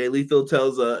Lethal. Jay Lethal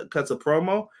cuts a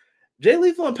promo. Jay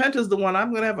Lethal and Penta is the one I'm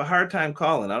going to have a hard time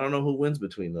calling. I don't know who wins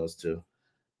between those two.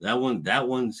 That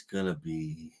one's gonna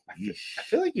be. I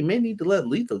feel like you may need to let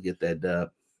Lethal get that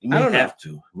dub. You may have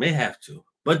to.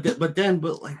 But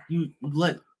like you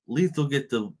let Lethal get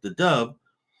the dub.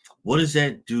 What does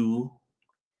that do?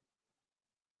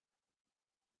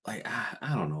 Like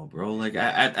I don't know, bro. Like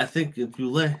I think if you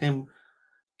let him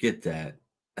get that,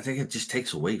 I think it just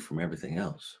takes away from everything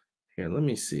else. Here, let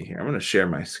me see here. I'm going to share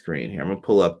my screen here. I'm going to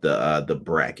pull up the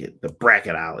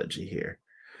bracketology here,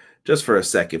 just for a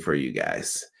second for you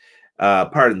guys.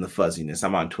 Pardon the fuzziness.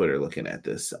 I'm on Twitter looking at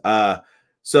this.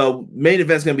 So main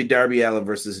event's going to be Darby Allin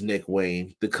versus Nick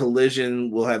Wayne. The Collision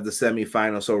will have the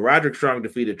semifinals. So Roderick Strong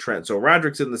defeated Trent. So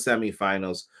Roderick's in the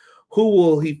semifinals. Who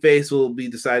will he face will be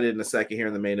decided in a second here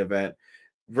in the main event.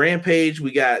 Rampage,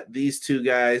 we got these two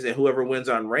guys, and whoever wins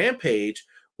on Rampage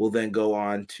will then go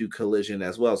on to Collision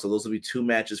as well. So those will be 2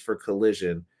 matches for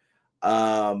Collision.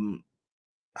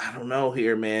 I don't know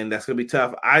here, man. That's going to be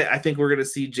tough. I think we're going to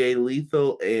see Jay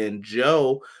Lethal and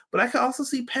Joe, but I can also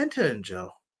see Penta and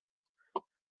Joe.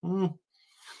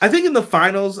 I think in the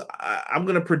finals, I'm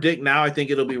going to predict now, I think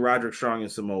it'll be Roderick Strong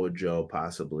and Samoa Joe,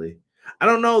 possibly. I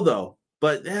don't know, though,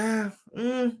 but I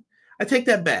take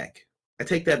that back.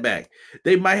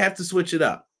 They might have to switch it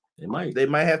up. They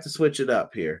might have to switch it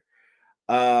up here.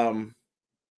 There's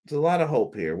a lot of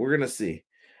hope here. We're going to see.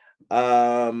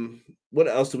 What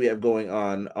else do we have going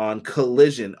on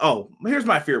Collision? Oh, here's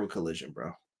my fear with Collision,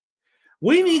 bro.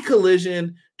 We need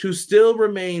Collision to still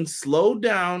remain slowed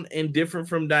down and different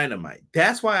from Dynamite.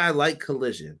 That's why I like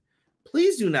Collision.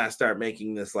 Please do not start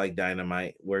making this like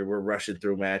Dynamite, where we're rushing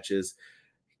through matches.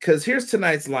 Because here's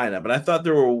tonight's lineup, and I thought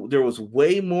there was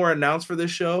way more announced for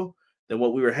this show than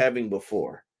what we were having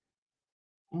before.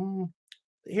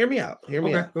 Hear me out. Go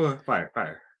ahead.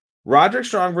 Fire. Roderick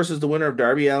Strong versus the winner of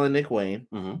Darby Allin, Nick Wayne.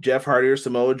 Mm-hmm. Jeff Hardy or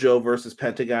Samoa Joe versus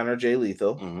Pentagon or Jay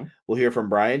Lethal. Mm-hmm. We'll hear from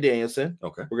Bryan Danielson.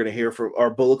 Okay. We're going to hear from our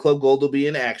Bullet Club Gold will be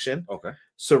in action. Okay.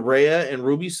 Saraya and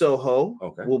Ruby Soho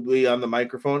will be on the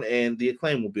microphone, and the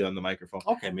Acclaim will be on the microphone.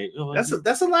 Okay, mate.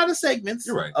 That's a lot of segments.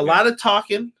 You're right. A lot of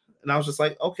talking, and I was just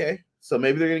like, okay, so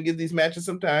maybe they're going to give these matches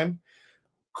some time.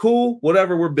 Cool,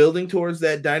 whatever. We're building towards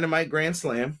that Dynamite Grand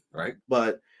Slam, right?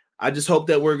 But I just hope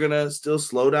that we're going to still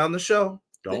slow down the show.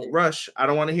 Don't rush. I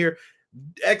don't want to hear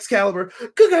Excalibur.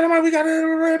 Good God, we got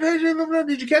it.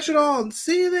 Did you catch it all? And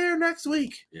see you there next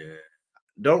week. Yeah.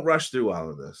 Don't rush through all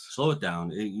of this. Slow it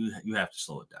down. You have to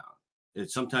slow it down.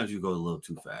 Sometimes you go a little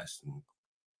too fast.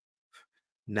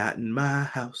 Not in my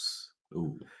house.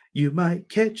 Ooh. You might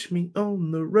catch me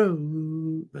on the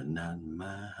road, but not in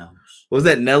my house. Was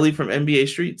that Nelly from NBA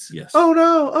Streets? Yes. Oh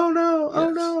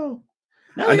no.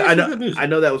 Yes. I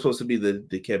know that was supposed to be the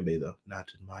Dikembe though. Not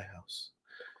in my house.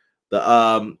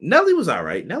 The Nelly was all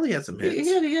right. Nelly had some hits.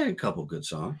 He had a couple good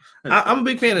songs. I'm a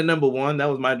big fan of Number One. That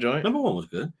was my joint. Number One was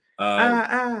good.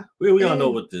 We all know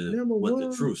what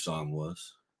the true song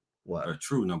was. What a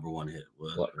true number one hit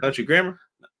was. What, Country Grammar?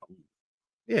 No.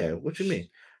 Yeah, what you mean?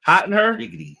 Hot in Her?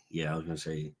 Giggity. Yeah, I was gonna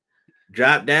say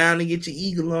drop down and get your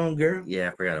eagle on, girl. Yeah,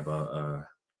 I forgot about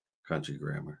Country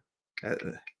Grammar.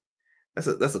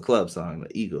 That's a club song,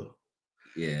 the Eagle.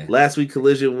 Yeah. Last week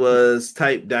Collision was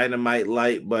type Dynamite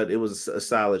light, but it was a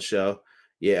solid show.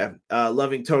 Yeah.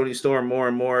 Loving Tony Storm more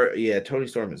and more. Yeah, Tony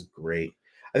Storm is great.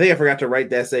 I think I forgot to write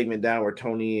that segment down where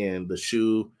Tony and the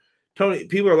shoe.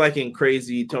 People are liking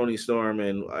crazy Tony Storm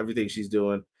and everything she's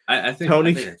doing. I think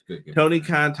that's good. Tony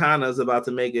Cantana is about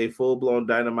to make a full-blown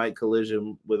Dynamite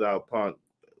Collision without Punk.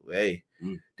 Hey,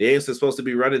 Daniels is supposed to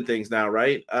be running things now,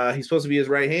 right? He's supposed to be his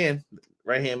right hand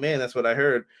man. That's what I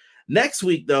heard. Next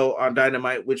week, though, on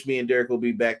Dynamite, which me and Derek will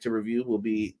be back to review, will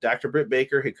be Dr. Britt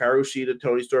Baker, Hikaru Shida,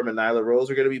 Tony Storm, and Nyla Rose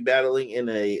are going to be battling in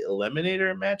a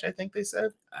eliminator match, I think they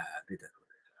said.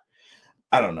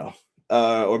 I don't know.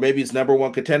 Or maybe it's number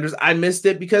one contenders. I missed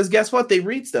it because guess what? They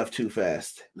read stuff too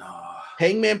fast. No.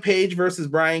 Hangman Page versus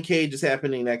Brian Cage is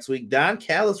happening next week. Don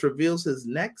Callis reveals his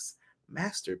next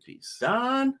masterpiece.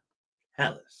 Don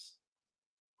Callis.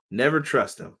 Never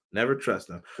trust him.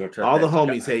 All the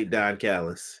homies hate Don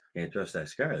Callis. Can't trust that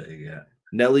scar that he got.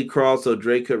 Nelly crawled so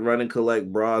Drake could run and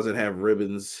collect bras and have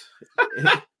ribbons.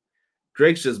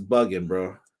 Drake's just bugging,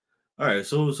 bro. All right,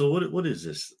 so what is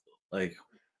this? Like,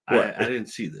 I didn't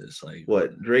see this. Like,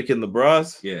 what, Drake and the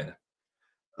bras? Yeah.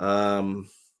 Let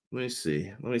me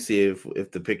see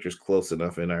if the picture's close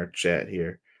enough in our chat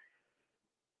here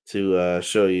to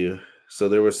show you. So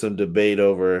there was some debate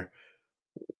over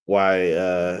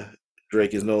why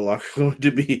Drake is no longer going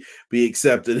to be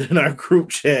accepted in our group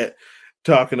chat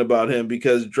talking about him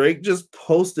because Drake just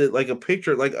posted like a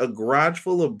picture, like a garage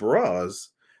full of bras.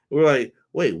 We're like,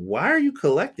 wait, why are you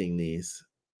collecting these?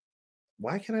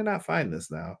 Why can I not find this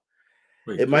now?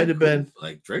 Wait, It might Drake have who? been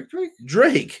Like Drake.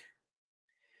 Drake.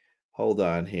 Hold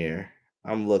on here.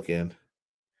 I'm looking.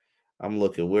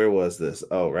 Where was this?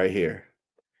 Oh, right here.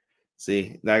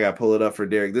 See, now I got to pull it up for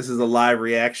Derek. This is a live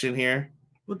reaction here.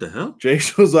 What the hell? Drake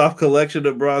shows off collection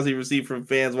of bras he received from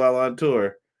fans while on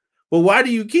tour. Well, why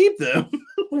do you keep them?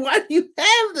 Why do you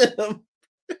have them?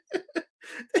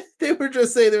 They were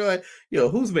just saying, they were like, yo,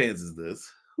 whose man's is this?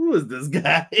 Who is this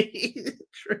guy?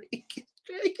 Drake.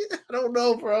 I don't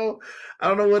know, bro. I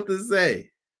don't know what to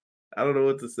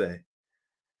say.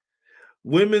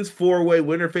 Women's four-way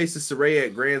winner faces Saraya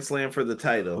at Grand Slam for the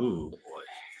title. Ooh, boy.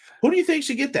 Who do you think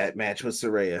should get that match with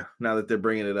Saraya now that they're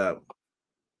bringing it up?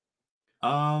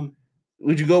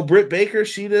 Would you go Britt Baker,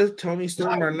 Sheeta, Toni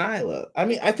Storm, or Nyla? I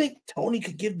mean, I think Toni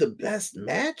could give the best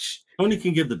match. Toni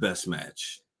can give the best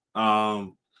match.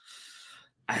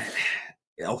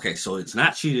 Okay, so it's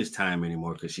not Sheeta's time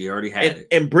anymore because she already had it.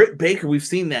 And Britt Baker, we've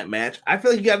seen that match. I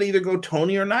feel like you got to either go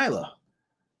Toni or Nyla.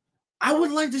 I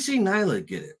would like to see Nyla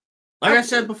get it. Like I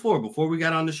said before we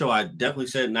got on the show, I definitely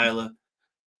said Nyla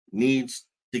needs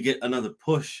to get another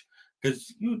push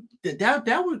because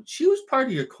she was part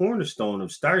of your cornerstone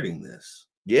of starting this.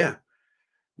 Yeah,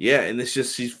 and it's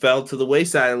just she fell to the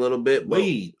wayside a little bit.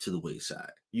 Way to the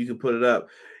wayside. You can put it up.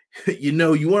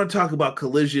 You want to talk about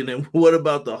collision, and what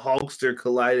about the Hulkster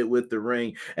collided with the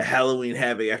ring at Halloween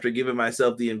Havoc after giving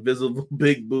myself the invisible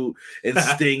big boot and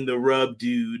Sting the rub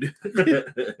dude.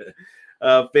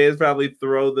 Fans probably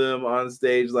throw them on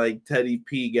stage like Teddy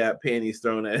P got panties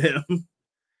thrown at him.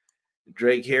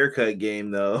 Drake haircut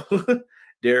game, though.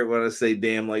 Derek want to say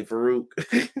damn like Farouk.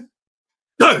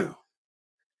 Damn.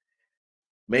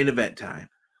 Main event time.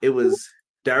 It was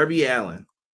Darby Allin,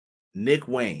 Nick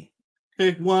Wayne.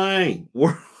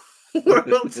 World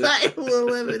Title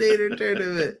Eliminator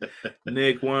Tournament.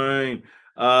 Nick Wayne.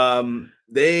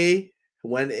 They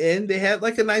went in. They had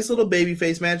like a nice little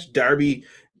babyface match. Darby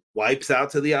wipes out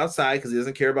to the outside because he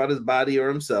doesn't care about his body or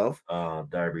himself.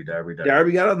 Darby.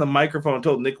 Darby got on the microphone and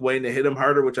told Nick Wayne to hit him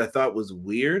harder, which I thought was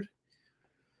weird.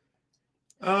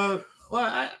 Well,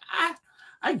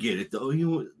 I get it though.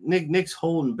 Nick's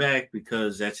holding back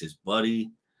because that's his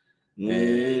buddy.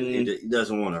 And he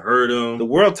doesn't want to hurt him. The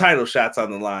world title shot's on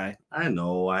the line. I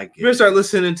know. I get. You better start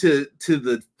listening to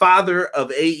the father of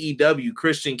AEW,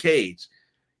 Christian Cage.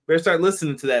 You better start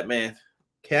listening to that man.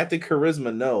 Captain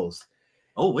Charisma knows.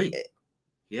 Oh wait,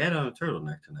 he had on a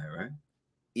turtleneck tonight, right?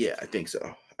 Yeah, I think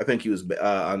so. I think he was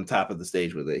on top of the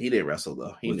stage with it. He didn't wrestle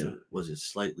though. Was it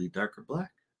slightly darker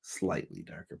black? Slightly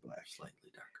darker black.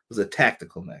 Slightly darker. It was a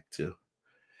tactical neck too.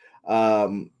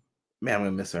 Man, I'm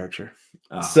gonna miss Archer.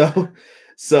 Oh.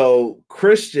 So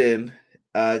Christian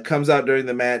comes out during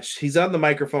the match. He's on the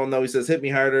microphone though. He says, "Hit me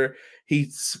harder."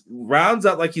 He rounds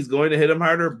up like he's going to hit him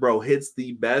harder. Bro, hits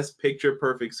the best picture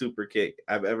perfect super kick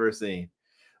I've ever seen.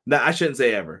 No, I shouldn't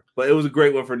say ever, but it was a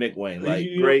great one for Nick Wayne. Like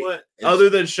great. Other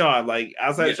than Sean, like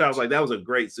outside of Sean, I was like, that was a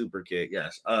great super kick.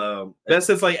 Yes. That's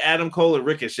since like Adam Cole and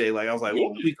Ricochet. Like I was like,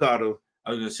 what we caught him.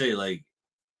 I was gonna say, like,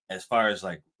 as far as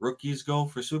like rookies go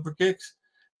for super kicks,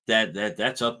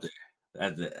 that's up there.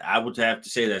 I would have to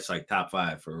say that's like top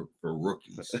 5 for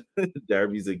rookies.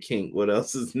 Darby's a king. What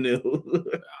else is new?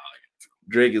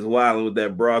 Drake is wilding with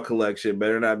that bra collection.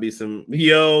 Better not be some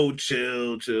chill. I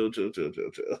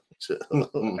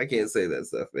can't say that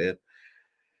stuff, man.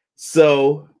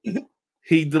 So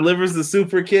he delivers the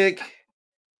super kick.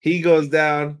 He goes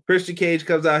down. Christian Cage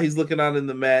comes out. He's looking on in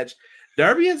the match.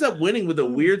 Darby ends up winning with a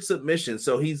weird submission.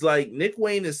 So he's like, Nick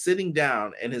Wayne is sitting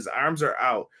down and his arms are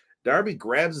out. Darby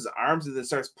grabs his arms and then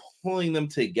starts pulling them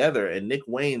together. And Nick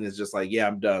Wayne is just like, yeah,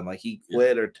 I'm done. Like he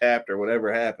quit or tapped or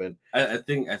whatever happened. I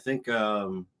think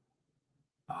oh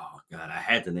God, I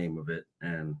had the name of it.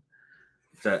 And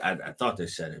I thought they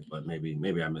said it, but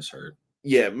maybe I misheard.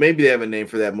 Yeah, maybe they have a name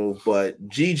for that move, but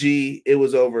GG, it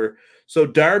was over. So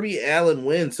Darby Allin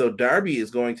wins. So Darby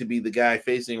is going to be the guy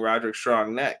facing Roderick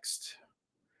Strong next.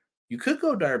 You could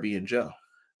go Darby and Joe.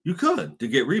 You could to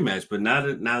get rematch, but now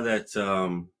that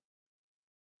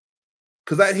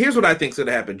because here's what I think is going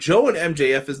to happen. Joe and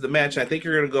MJF is the match. I think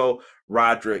you're going to go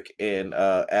Roderick and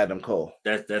Adam Cole.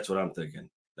 That's what I'm thinking.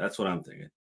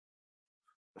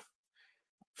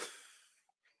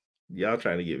 Y'all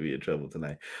trying to get me in trouble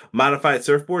tonight. Modified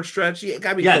surfboard stretch? Yeah,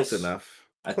 gotta be close enough.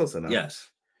 Close enough. Yes.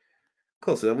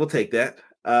 Close enough. We'll take that.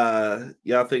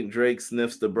 Y'all think Drake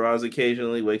sniffs the bras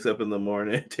occasionally, wakes up in the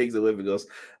morning, takes a whiff and goes,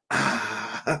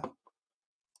 ah.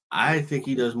 I think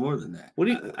he does more than that. What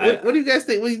do you guys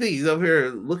think? What do you think? He's over here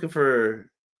looking for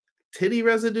titty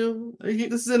residue?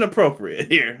 This is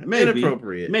inappropriate here.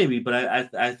 Inappropriate. Maybe,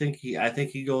 but I think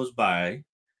he goes by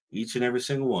each and every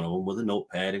single one of them with a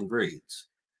notepad and grades.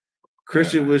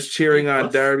 Christian was cheering A+.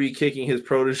 on Darby, kicking his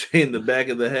protege in the back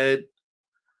of the head.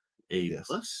 A+.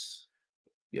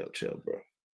 Yo, chill, bro.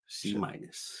 C-.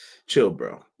 Chill,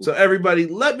 bro. So everybody,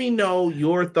 let me know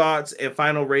your thoughts and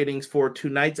final ratings for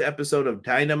tonight's episode of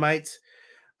Dynamite.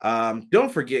 Don't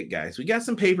forget, guys, we got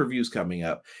some pay-per-views coming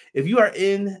up. If you are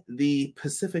in the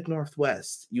Pacific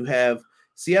Northwest, you have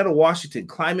Seattle, Washington,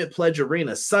 Climate Pledge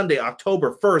Arena, Sunday,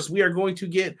 October 1st. We are going to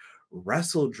get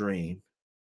Wrestle Dream.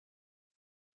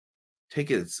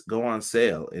 Tickets go on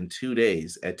sale in 2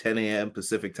 days at 10 a.m.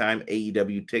 Pacific time,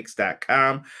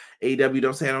 AEWTix.com. AEW,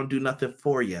 don't say I don't do nothing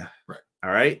for you. Right.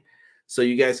 All right. So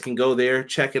you guys can go there,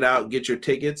 check it out, get your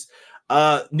tickets.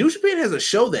 New Japan has a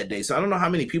show that day, so I don't know how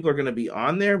many people are going to be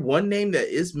on there. One name that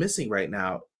is missing right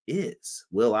now is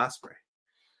Will Ospreay.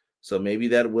 So maybe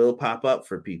that will pop up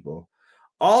for people.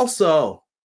 Also,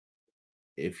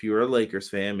 if you're a Lakers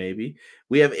fan, maybe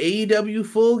we have AEW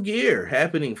Full Gear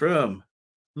happening from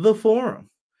the Forum.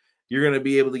 You're going to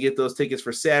be able to get those tickets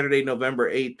for Saturday, November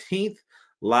 18th,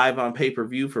 live on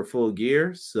pay-per-view for Full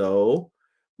Gear. So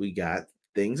we got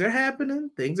things are happening.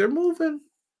 Things are moving.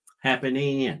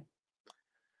 Happening.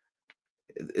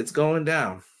 It's going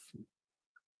down.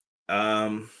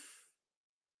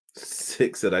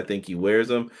 6 said I think he wears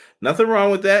them. Nothing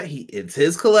wrong with that. It's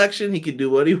his collection. He can do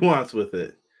what he wants with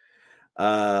it.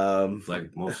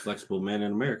 Like most flexible man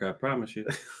in America, I promise you.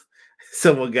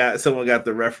 Someone got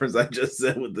the reference I just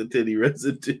said with the titty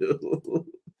residue.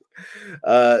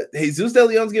 Jesus De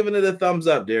Leon's giving it a thumbs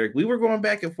up, Derek. We were going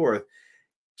back and forth.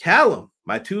 Callum,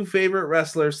 my 2 favorite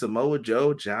wrestlers, Samoa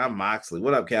Joe, John Moxley.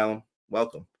 What up, Callum?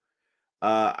 Welcome.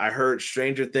 I heard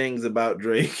stranger things about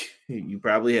Drake. You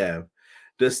probably have.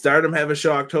 Does Stardom have a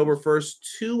show October 1st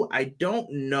too? I don't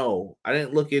know. I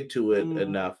didn't look into it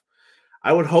enough.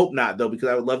 I would hope not, though, because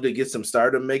I would love to get some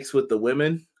Stardom mix with the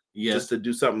women. Yes. Just to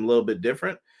do something a little bit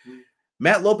different.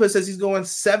 Matt Lopez says he's going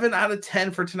 7 out of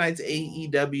 10 for tonight's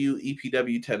AEW,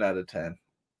 EPW 10 out of 10.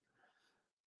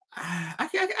 I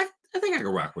think I can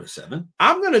rock with 7.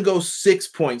 I'm going to go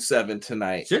 6.7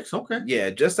 tonight. 6? Okay. Yeah,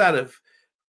 just out of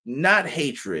not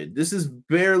hatred. This is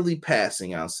barely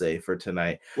passing, I'll say, for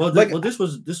tonight. Well,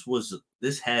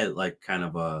 this had like kind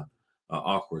of a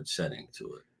awkward setting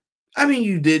to it. I mean,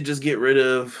 you did just get rid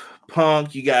of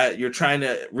Punk. You're trying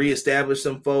to reestablish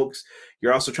some folks.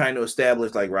 You're also trying to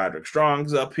establish like Roderick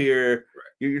Strong's up here.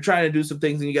 Right. You're trying to do some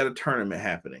things, and you got a tournament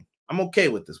happening. I'm okay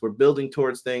with this. We're building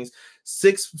towards things.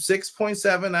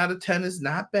 6.7 out of 10 is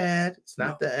not bad. It's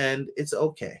not the end. It's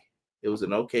okay. It was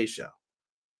an okay show.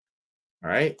 All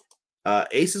right.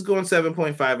 Ace is going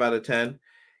 7.5 out of 10.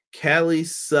 Callie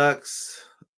sucks.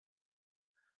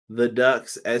 The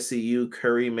Ducks, SEU,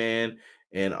 Curryman,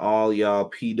 and all y'all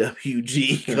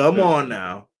PWG. Come on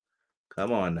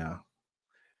now.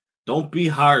 Don't be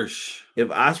harsh. If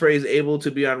Ospreay is able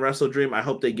to be on Wrestle Dream, I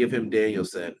hope they give him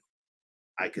Danielson.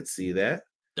 I could see that.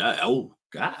 Oh,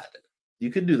 God.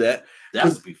 You could do that. That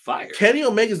would be fire. Kenny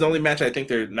Omega is the only match I think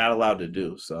they're not allowed to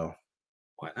do. So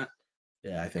why not?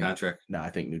 Yeah, I think contract. No,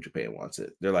 I think New Japan wants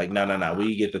it. They're like, no.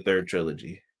 We get the 3rd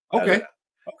trilogy. Okay.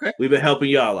 Okay. We've been helping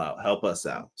y'all out. Help us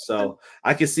out. So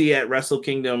I can see at Wrestle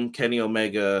Kingdom, Kenny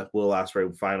Omega, Will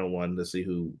Ospreay, final one to see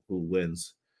who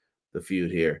wins the feud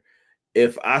here.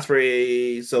 If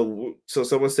Ospreay, so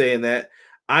someone's saying that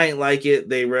I ain't like it.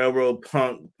 They railroad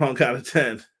Punk out of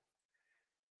 10.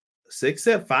 6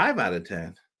 said 5 out of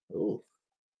 10. Ooh.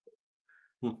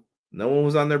 No one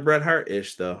was on their Bret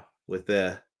Hart-ish though with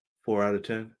that 4 out of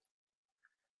 10.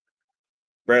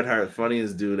 Bret Hart,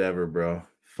 funniest dude ever, bro.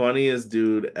 Funniest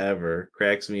dude ever.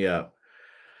 Cracks me up.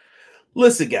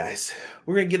 Listen, guys,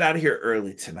 we're going to get out of here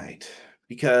early tonight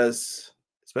because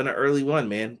it's been an early one,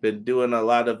 man. Been doing a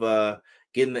lot of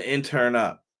getting the intern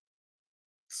up.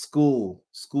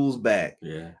 School's back.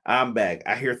 Yeah. I'm back.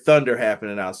 I hear thunder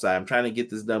happening outside. I'm trying to get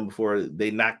this done before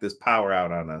they knock this power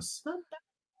out on us.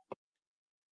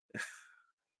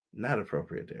 Not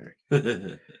appropriate,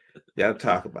 Derek. Gotta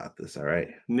talk about this, all right?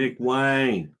 Nick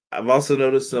Wayne. I've also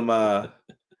noticed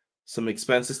some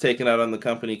expenses taken out on the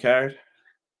company card.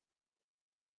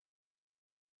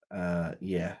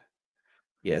 Yeah,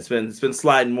 it's been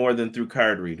sliding more than through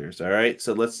card readers. All right,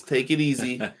 so let's take it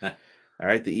easy. All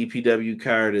right, the EPW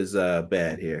card is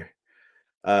bad here.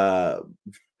 Bro,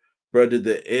 did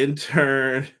the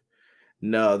intern?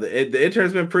 No, the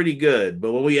intern's been pretty good,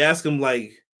 but when we ask him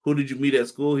like who did you meet at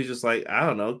school? He's just like, I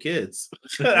don't know, kids.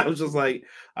 I was just like,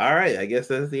 all right, I guess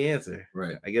that's the answer.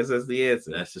 Right. I guess that's the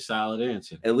answer. That's a solid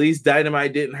answer. At least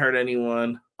Dynamite didn't hurt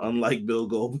anyone, unlike Bill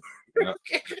Goldberg.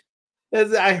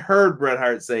 Yep. I heard Bret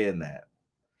Hart saying that.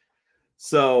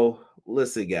 So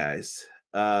listen, guys.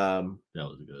 That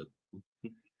was good.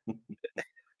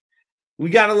 We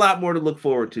got a lot more to look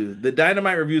forward to. The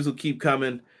Dynamite reviews will keep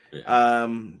coming. Yeah.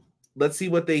 Let's see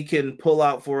what they can pull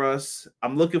out for us.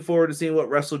 I'm looking forward to seeing what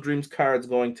Wrestle Dreams card's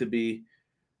going to be.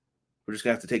 We're just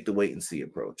gonna have to take the wait and see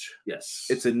approach. Yes.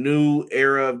 It's a new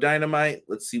era of Dynamite.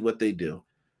 Let's see what they do.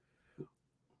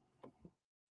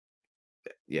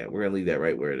 Yeah, we're gonna leave that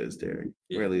right where it is, Derek.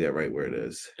 Yeah. We're gonna leave that right where it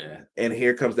is. Yeah. And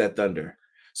here comes that thunder.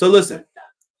 So listen,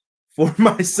 for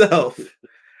myself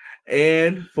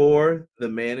and for the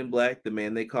man in black, the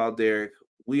man they call Derek,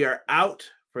 we are out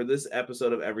for this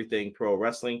episode of Everything Pro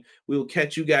Wrestling. We will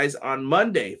catch you guys on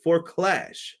Monday for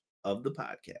Clash of the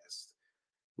Podcast.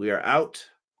 We are out.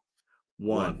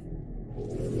 One.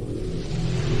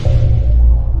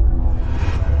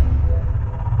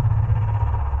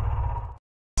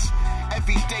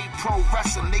 Everyday pro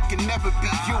wrestling, they can never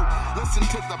be you. Listen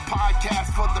to the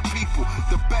podcast for the people,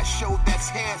 the best show that's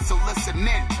here, so listen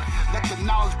in. Let the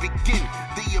knowledge begin,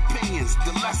 the opinions,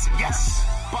 the lesson, yes.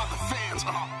 By the fans,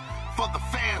 for the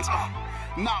fans,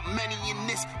 not many in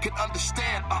this can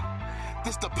understand,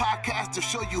 this the podcast to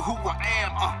show you who I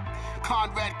am,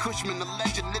 Conrad Cushman, the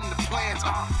legend in the plans,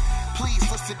 please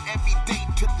listen every day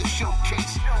to the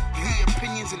showcase, the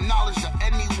opinions and knowledge that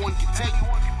anyone can take,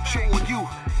 showing you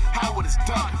how it is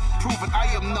done, proving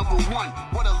I am number one,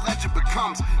 what a legend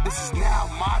becomes. This is now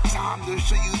my time to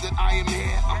show you that I am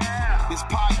here. This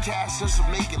podcast just to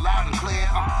make it loud and clear.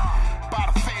 By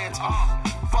the fans,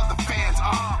 for the fans,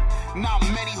 not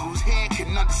many who's here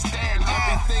can understand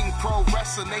everything pro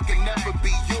wrestling, they can never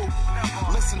be you.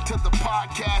 Listen to the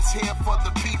podcast here for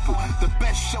the people, the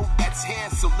best show that's here,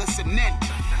 so listen in.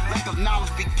 Let the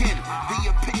knowledge begin,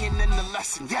 the opinion and the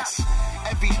lesson, yes.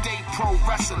 Everyday pro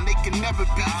wrestling, they can never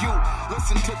be you.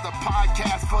 Listen to the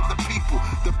podcast for the people,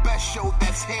 the best show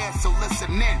that's here, so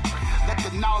listen in. Let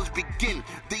the knowledge begin,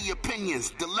 the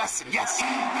opinions, the lesson, yes.